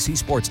to KC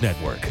Sports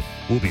Network.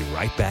 We'll be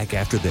right back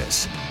after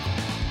this.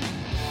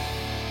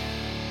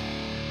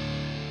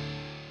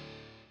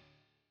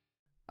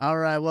 All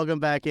right, welcome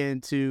back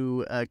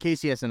into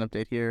KCSN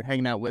Update here,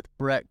 hanging out with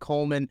Brett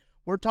Kollmann.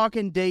 We're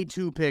talking day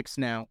 2 picks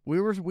now.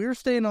 We were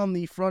staying on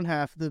the front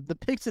half, the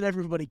picks that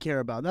everybody care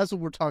about. That's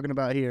what we're talking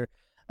about here.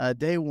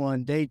 Day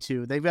 1, day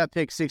 2. They've got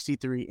pick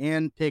 63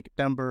 and pick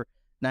number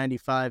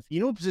 95. You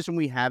know a position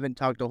we haven't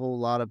talked a whole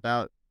lot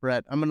about,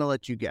 Brett? I'm gonna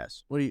let you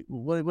guess. What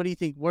do you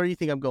think? Where do you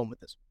think I'm going with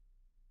this?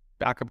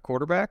 Backup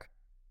quarterback?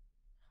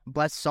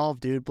 Let's solve,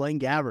 dude. Blaine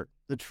Gabbert,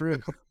 the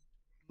truth.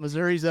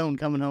 Missouri zone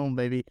coming home,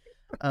 baby.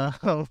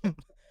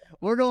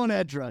 We're going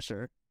edge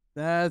rusher.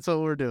 That's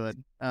what we're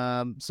doing.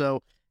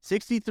 So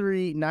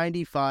 63,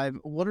 95.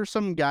 What are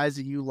some guys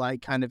that you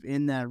like kind of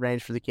in that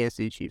range for the Kansas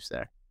City Chiefs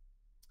there?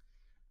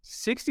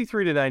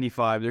 63 to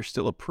 95, there's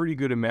still a pretty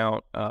good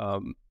amount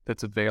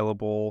that's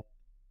available.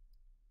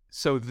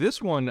 So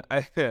this one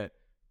I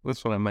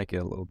might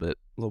get a little bit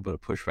of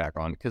pushback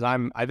on, because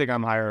I think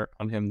I'm higher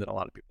on him than a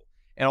lot of people.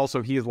 And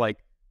also he is like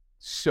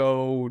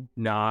so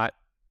not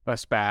a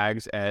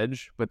Spags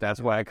edge, but that's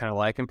why I kind of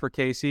like him for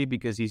KC,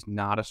 because he's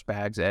not a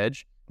Spags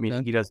edge. I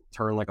mean, he doesn't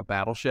turn like a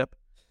battleship.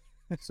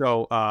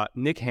 So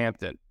Nick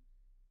Hampton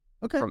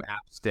from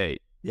App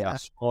State. Yeah,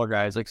 smaller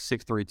guys, like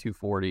 6'3",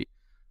 240.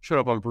 Showed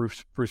up on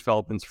Bruce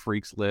Feldman's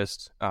freaks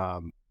list.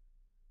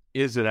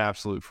 Is an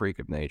absolute freak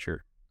of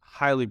nature.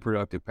 Highly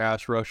productive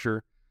pass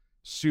rusher.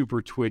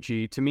 Super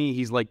twitchy. To me,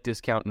 he's like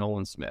discount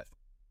Nolan Smith.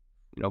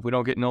 You know, if we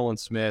don't get Nolan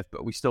Smith,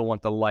 but we still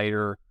want the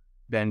lighter,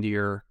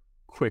 bendier,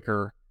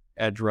 quicker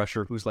edge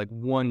rusher who's like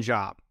one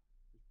job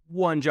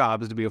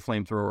is to be a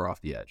flamethrower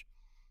off the edge.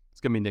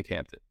 It's going to be Nick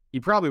Hampton. He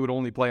probably would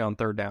only play on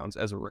third downs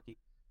as a rookie.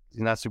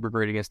 He's not super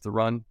great against the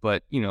run,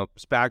 but, you know,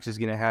 Spags is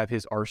going to have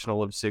his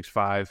arsenal of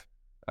 6'5",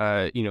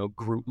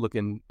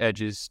 Groot-looking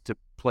edges to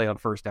play on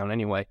first down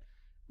anyway.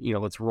 You know,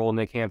 let's roll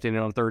Nick Hampton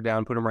in on third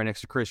down, put him right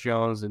next to Chris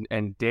Jones,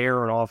 and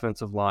dare an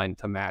offensive line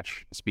to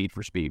match speed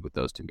for speed with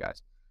those two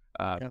guys.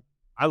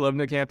 I love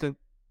Nick Hampton.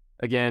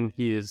 Again,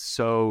 he is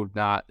so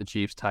not the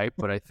Chiefs type,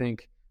 but I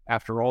think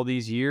after all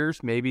these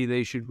years, maybe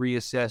they should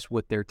reassess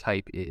what their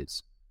type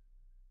is.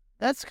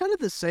 That's kind of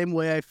the same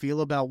way I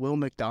feel about Will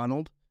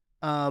McDonald.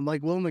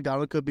 Like, Will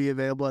McDonald could be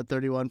available at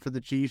 31 for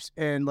the Chiefs,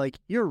 and, like,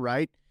 you're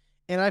right.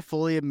 And I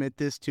fully admit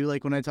this, too.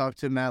 Like, when I talk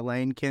to Matt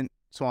Lane, Kent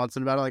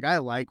Swanson about it, like, I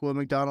like Will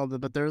McDonald,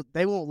 but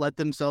they won't let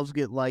themselves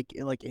get, like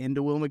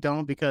into Will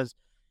McDonald because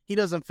he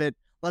doesn't fit.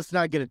 Let's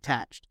not get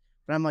attached.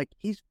 But I'm like,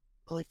 he's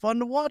really fun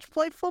to watch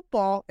play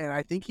football, and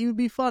I think he would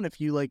be fun if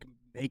you, like,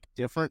 make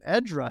different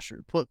edge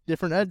rushers, put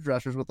different edge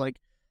rushers with, like,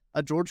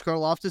 a George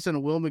Karlaftis and a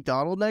Will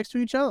McDonald next to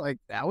each other. Like,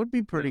 that would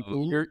be pretty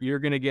cool. You're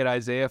going to get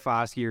Isaiah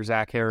Foskey or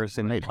Zach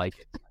Harrison. They'd like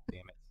it.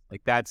 Damn it.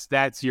 Like,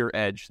 that's your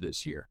edge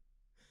this year.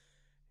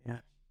 Yeah.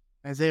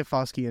 Isaiah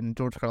Foskey and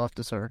George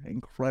Karlaftis are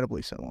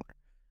incredibly similar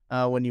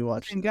when you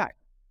watch. Same guy.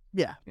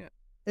 Yeah.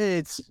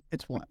 It's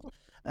wild.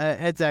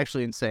 It's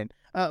actually insane.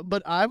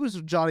 But I was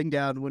jotting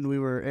down when we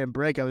were in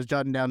break, I was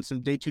jotting down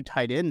some day 2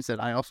 tight ends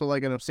that I also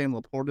like. I know Sam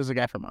Laporte is a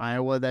guy from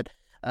Iowa that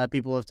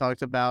people have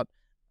talked about.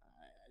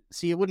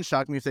 See, it wouldn't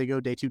shock me if they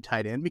go day 2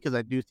 tight end, because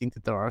I do think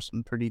that there are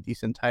some pretty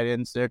decent tight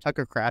ends there.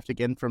 Tucker Kraft,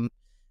 again, from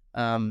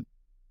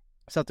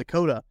South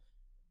Dakota.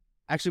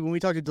 Actually, when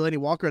we talked to Delaney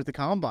Walker at the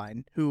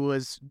Combine, who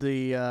was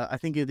I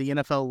think the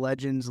NFL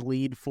Legends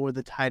lead for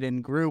the tight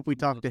end group, we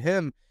talked to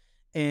him,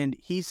 and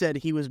he said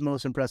he was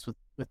most impressed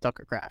with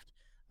Tucker Kraft.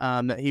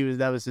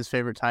 That was his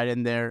favorite tight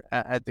end there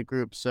at the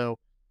group. So,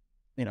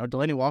 you know,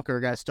 Delaney Walker,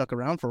 a guy stuck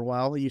around for a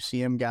while, a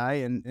UCM guy,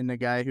 and a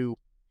guy who,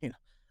 you know,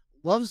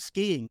 loves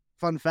skiing.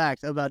 Fun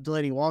fact about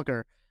Delaney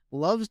Walker,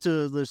 loves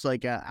to just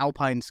like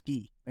alpine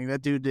ski. Like,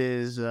 that dude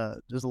is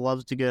just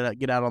loves to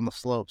get out on the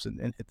slopes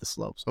and hit the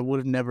slopes. I would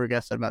have never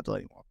guessed that about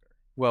Delaney Walker.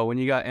 Well, when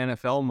you got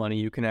NFL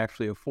money, you can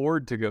actually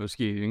afford to go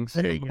skiing.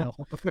 So. There you go.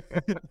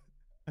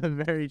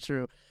 Very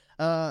true.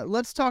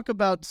 Let's talk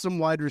about some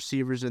wide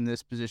receivers in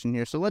this position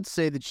here. So let's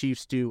say the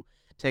Chiefs do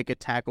take a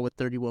tackle with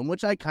 31,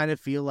 which I kind of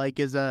feel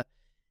like is a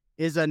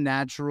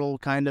natural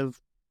kind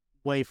of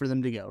way for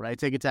them to go, right?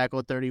 Take a tackle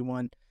at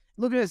 31.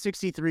 Looking at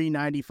 63,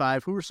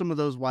 95, who are some of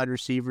those wide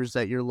receivers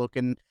that you're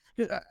looking?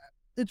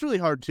 It's really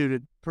hard to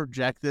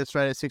project this,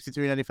 right, at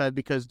 63, 95,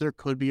 because there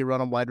could be a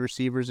run on wide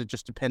receivers. It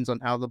just depends on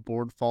how the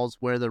board falls,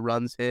 where the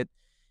runs hit.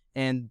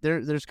 And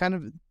there's kind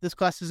of, this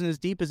class isn't as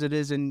deep as it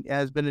is and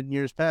has been in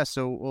years past.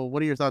 So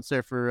what are your thoughts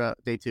there for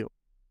day 2?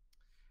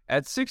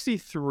 At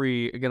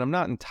 63, again, I'm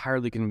not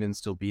entirely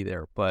convinced he'll be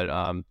there, but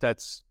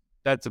that's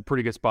a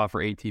pretty good spot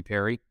for A.T.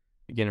 Perry.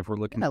 Again, if we're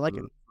looking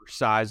for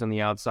size on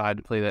the outside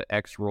to play that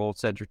X role,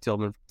 Cedric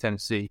Tillman from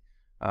Tennessee,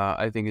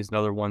 I think is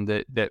another one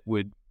that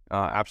would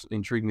absolutely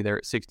intrigue me there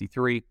at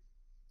 63.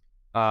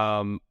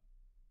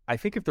 I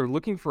think if they're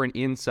looking for an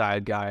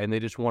inside guy and they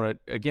just want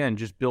to, again,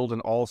 just build an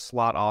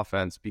all-slot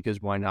offense,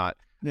 because why not?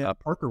 Yeah.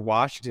 Parker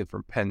Washington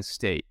from Penn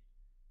State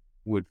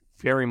would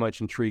very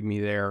much intrigue me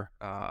there.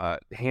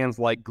 Hands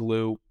like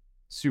glue,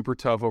 super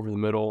tough over the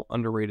middle,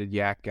 underrated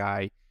yak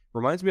guy.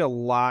 Reminds me a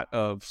lot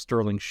of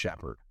Sterling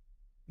Shepard.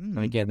 And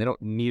again, they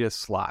don't need a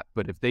slot,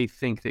 but if they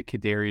think that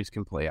Kadarius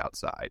can play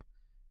outside,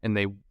 and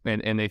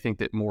they think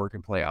that Moore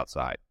can play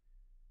outside,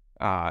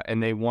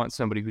 and they want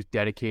somebody who's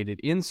dedicated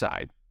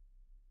inside,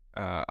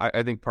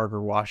 I think Parker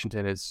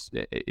Washington is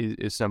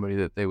somebody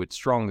that they would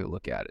strongly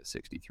look at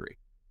 63.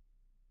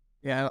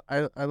 Yeah,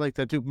 I like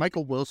that too.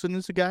 Michael Wilson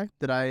is a guy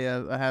that I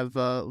have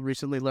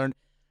recently learned.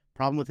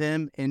 Problem with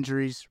him,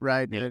 injuries,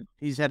 right? Yeah.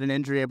 He's had an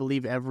injury, I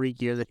believe, every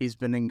year that he's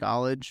been in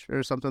college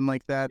or something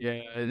like that.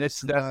 Yeah,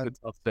 that's the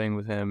tough thing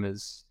with him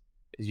is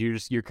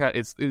you're kind.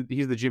 He's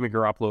the Jimmy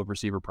Garoppolo of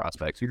receiver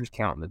prospects. You're just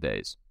counting the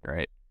days,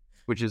 right?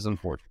 Which is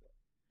unfortunate.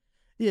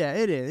 Yeah,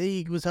 it is.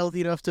 He was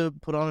healthy enough to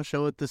put on a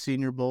show at the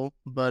Senior Bowl,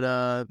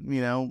 but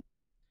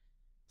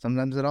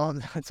sometimes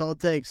that's all it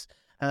takes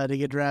to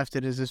get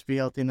drafted is just be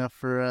healthy enough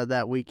for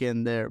that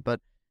weekend there. But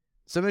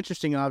some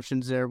interesting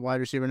options there. Wide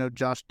receiver, I know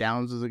Josh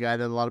Downs is a guy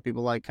that a lot of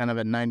people like, kind of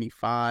at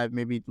 95,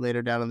 maybe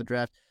later down in the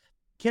draft.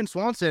 Ken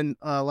Swanson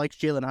likes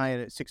Jalen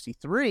Hyatt at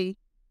 63.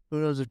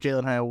 Who knows if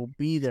Jalen Hyatt will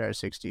be there at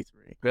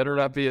 63? Better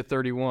not be at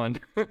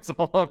 31. That's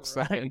all I'm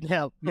saying.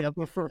 Yeah.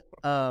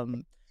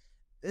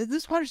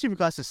 This wide receiver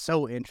class is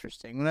so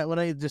interesting. When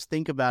I just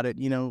think about it,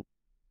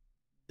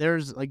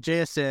 there's like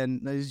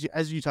JSN,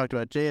 as you talked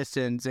about,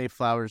 JSN, Zay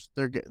Flowers,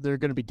 they're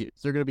going to be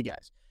dudes. They're going to be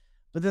guys.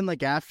 But then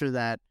like after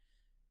that,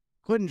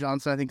 Quentin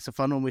Johnson, I think it's a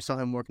fun one. We saw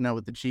him working out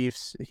with the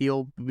Chiefs.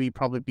 He'll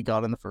probably be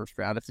gone in the first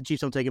round. If the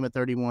Chiefs don't take him at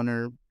 31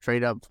 or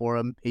trade up for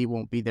him, he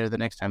won't be there the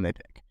next time they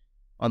pick,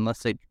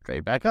 unless they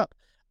trade back up.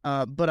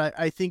 But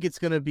I think it's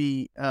going to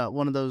be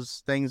one of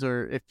those things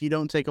where if you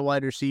don't take a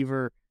wide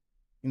receiver,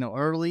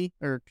 early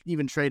or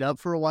even trade up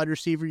for a wide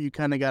receiver, you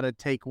kind of got to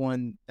take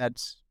one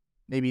that's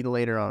maybe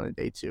later on in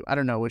day 2. I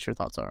don't know what your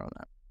thoughts are on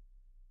that.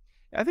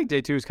 I think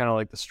day 2 is kind of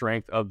like the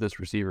strength of this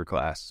receiver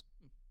class.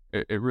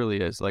 It really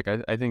is. Like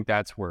I think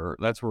that's where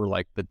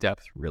like the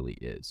depth really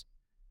is.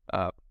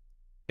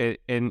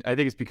 And I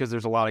think it's because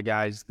there's a lot of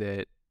guys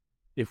that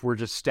if we're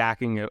just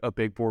stacking a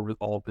big board with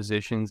all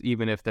positions,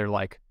 even if they're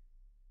like,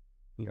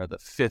 the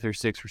 5th or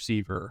 6th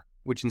receiver,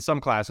 which in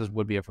some classes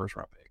would be a first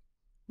round pick.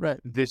 Right.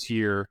 This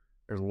year,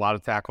 there's a lot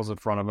of tackles in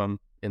front of them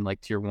in like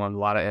tier 1, a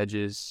lot of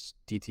edges,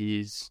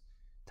 DTs,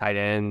 tight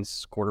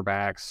ends,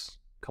 quarterbacks,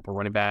 a couple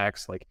running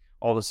backs. Like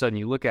all of a sudden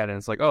you look at it and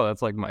it's like, oh,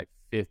 that's like my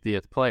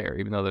 50th player,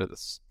 even though they're the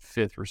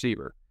 5th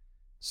receiver.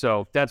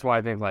 So that's why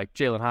I think like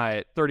Jalen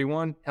Hyatt,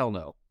 31, hell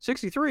no.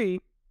 63, you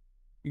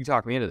can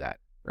talk me into that,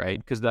 right?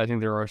 Because I think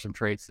there are some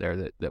traits there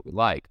that we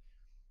like.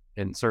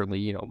 And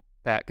certainly,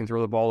 Pat can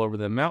throw the ball over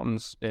the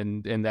mountains,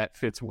 and that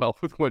fits well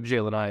with what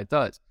Jalen Hyatt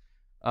does.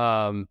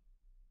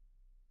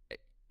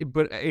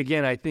 But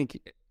again, I think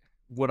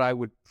what I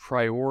would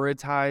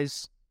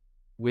prioritize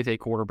with a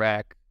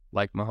quarterback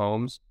like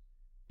Mahomes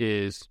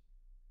is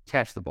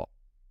catch the ball.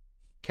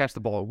 Catch the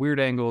ball at weird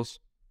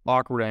angles,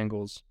 awkward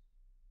angles,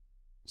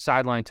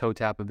 sideline toe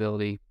tap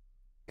ability.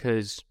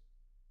 Because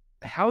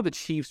how the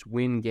Chiefs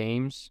win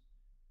games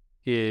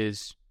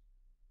is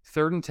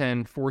 3rd and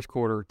 10, 4th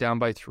quarter, down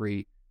by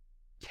 3,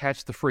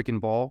 catch the freaking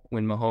ball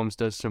when Mahomes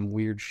does some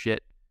weird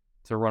shit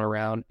to run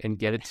around and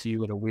get it to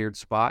you at a weird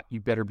spot. You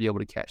better be able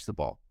to catch the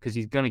ball because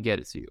he's going to get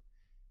it to you.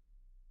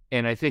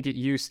 And I think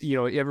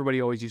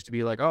everybody always used to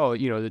be like, oh,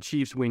 the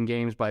Chiefs win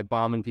games by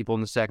bombing people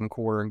in the second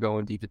quarter and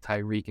going deep to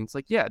Tyreek. And it's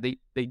like, yeah,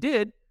 they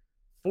did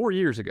 4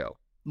 years ago.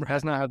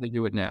 That's not how they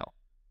do it now.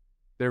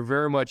 They're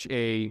very much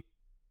a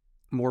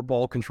more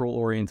ball control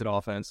oriented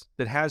offense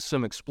that has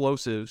some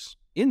explosives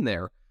in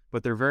there,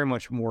 but they're very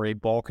much more a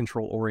ball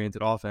control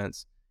oriented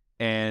offense.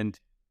 And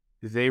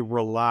they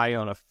rely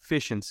on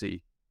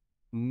efficiency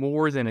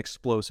more than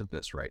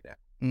explosiveness right now.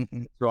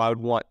 Mm-hmm. So I would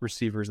want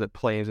receivers that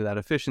play into that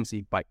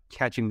efficiency by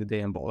catching the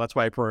damn ball. That's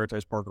why I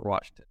prioritize Parker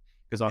Washington.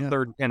 Because on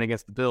 3rd and 10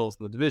 against the Bills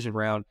in the division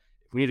round,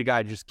 if we need a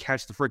guy to just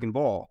catch the freaking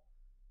ball,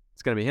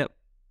 it's going to be him.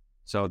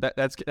 So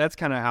that's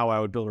kind of how I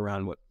would build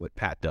around what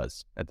Pat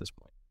does at this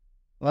point.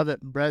 Love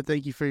it. Brett,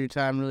 thank you for your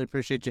time. Really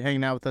appreciate you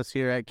hanging out with us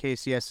here at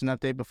KCSN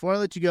Update. Before I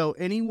let you go,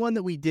 anyone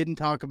that we didn't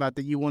talk about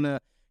that you want to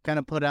kind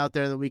of put out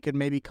there that we could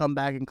maybe come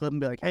back and clip and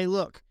be like, hey,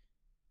 look,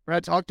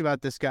 Brad talked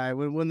about this guy.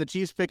 When the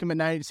Chiefs pick him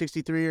at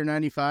 63 or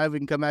 95, we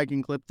can come back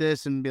and clip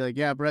this and be like,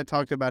 yeah, Brett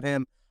talked about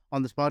him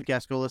on this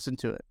podcast. Go listen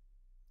to it.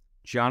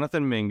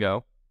 Jonathan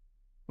Mingo,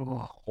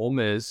 Oh. Ole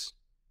Miss.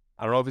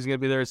 I don't know if he's going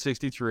to be there at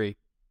 63,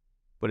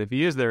 but if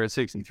he is there at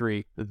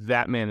 63,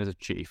 that man is a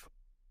chief.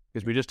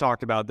 Because we just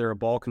talked about they're a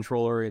ball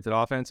control-oriented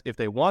offense. If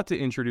they want to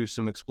introduce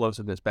some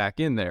explosiveness back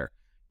in there,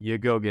 you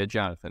go get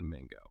Jonathan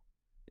Mingo.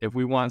 If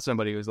we want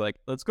somebody who's like,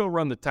 let's go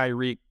run the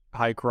Tyreek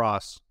high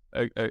cross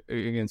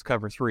against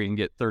cover 3 and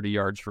get 30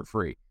 yards for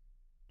free,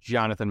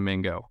 Jonathan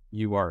Mingo,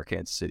 you are a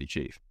Kansas City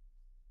Chief.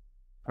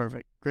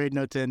 Perfect. Great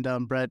note to end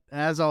on, Brett.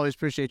 As always,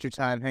 appreciate your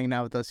time hanging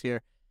out with us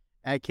here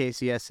at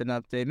KCSN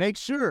Update. Make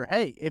sure,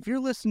 hey, if you're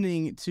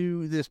listening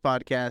to this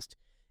podcast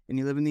and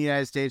you live in the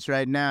United States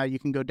right now, you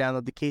can go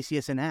download the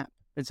KCSN app.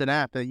 It's an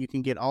app that you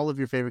can get all of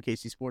your favorite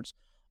KC sports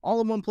all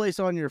in one place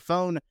on your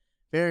phone.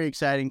 Very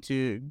exciting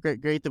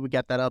great that we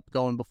got that up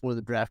going before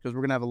the draft, because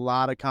we're going to have a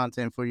lot of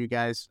content for you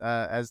guys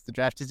as the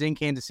draft is in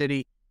Kansas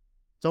City.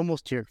 It's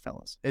almost here,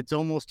 fellas. It's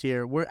almost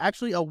here. We're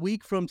actually a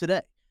week from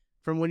today.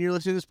 From when you're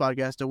listening to this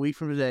podcast, a week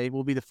from today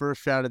will be the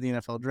first round of the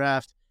NFL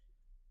draft.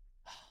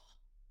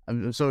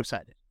 I'm so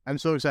excited. I'm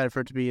so excited for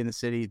it to be in the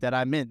city that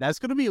I'm in. That's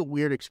going to be a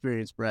weird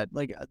experience, Brett.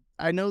 Like,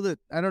 I know that,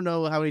 I don't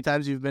know how many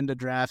times you've been to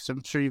drafts.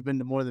 I'm sure you've been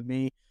to more than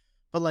me.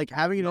 But, like,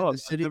 having it in the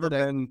city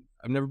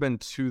I've never been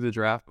to the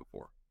draft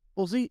before.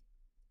 Well, see,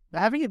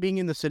 having it being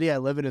in the city I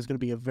live in is going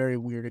to be a very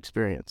weird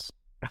experience.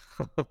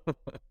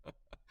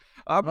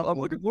 I'm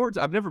looking forward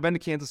to. I've never been to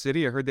Kansas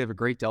City. I heard they have a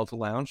great Delta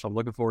Lounge, so I'm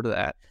looking forward to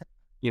that.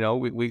 You know,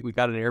 we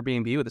got an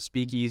Airbnb with a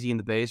speakeasy in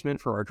the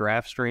basement for our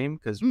draft stream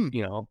because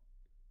you know,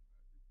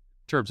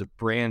 in terms of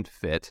brand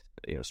fit,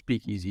 you know,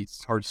 speakeasy,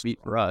 it's hard to beat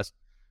for us.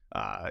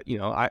 You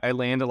know, I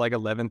land at like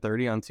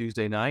 11:30 on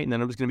Tuesday night, and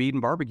then I'm just going to be eating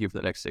barbecue for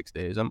the next 6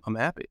 days. I'm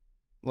happy.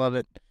 Love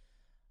it.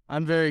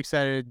 I'm very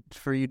excited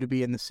for you to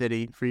be in the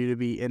city, for you to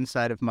be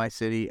inside of my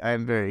city. I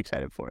am very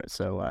excited for it.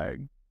 So,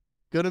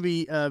 going to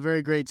be a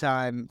very great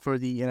time for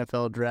the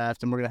NFL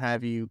draft, and we're going to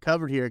have you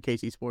covered here at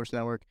KC Sports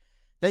Network.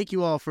 Thank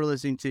you all for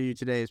listening to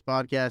today's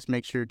podcast.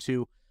 Make sure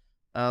to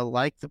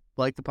like the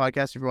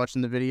podcast if you're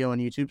watching the video on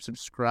YouTube.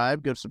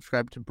 Subscribe. Go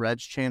subscribe to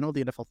Brett's channel,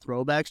 the NFL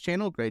Throwbacks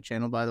channel. Great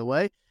channel, by the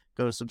way.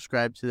 Go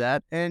subscribe to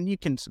that, and you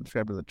can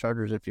subscribe to the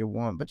Chargers if you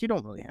want, but you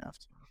don't really have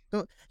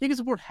to. You can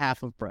support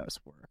half of Brett's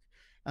work.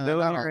 Know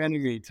your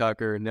enemy,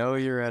 Tucker. Know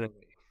your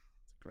enemy.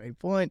 Great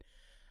point.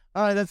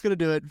 All right, that's going to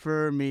do it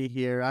for me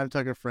here. I'm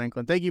Tucker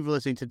Franklin. Thank you for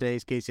listening to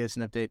today's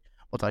KCSN Update.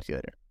 We'll talk to you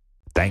later.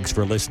 Thanks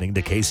for listening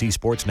to KC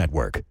Sports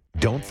Network.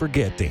 Don't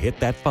forget to hit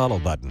that follow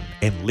button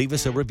and leave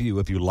us a review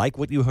if you like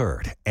what you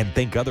heard and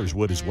think others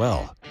would as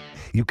well.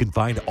 You can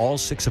find all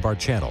 6 of our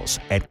channels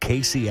at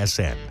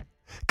KCSN,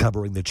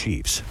 covering the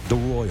Chiefs, the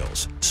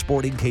Royals,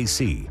 Sporting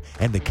KC,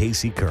 and the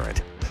KC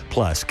Current,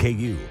 plus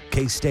KU,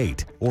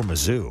 K-State, or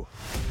Mizzou,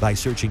 by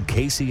searching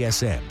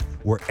KCSN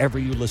wherever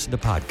you listen to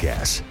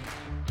podcasts.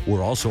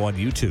 We're also on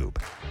YouTube.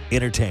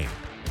 Entertain,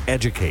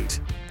 educate,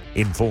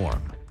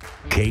 inform.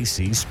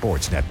 KC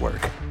Sports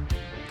Network.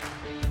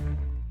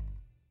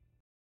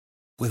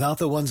 Without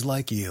the ones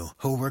like you,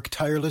 who work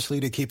tirelessly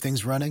to keep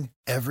things running,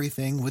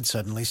 everything would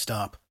suddenly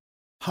stop.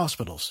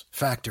 Hospitals,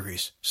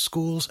 factories,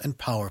 schools, and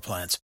power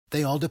plants,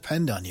 they all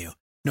depend on you.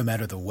 No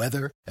matter the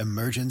weather,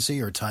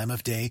 emergency, or time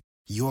of day,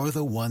 you're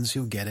the ones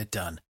who get it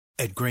done.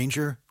 At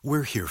Grainger,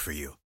 we're here for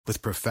you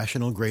with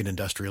professional-grade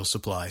industrial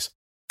supplies.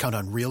 Count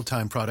on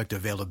real-time product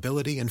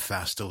availability and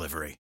fast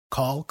delivery.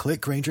 Call,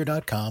 click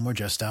Grainger.com, or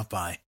just stop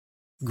by.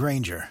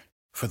 Grainger,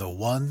 for the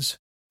ones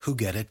who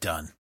get it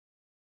done.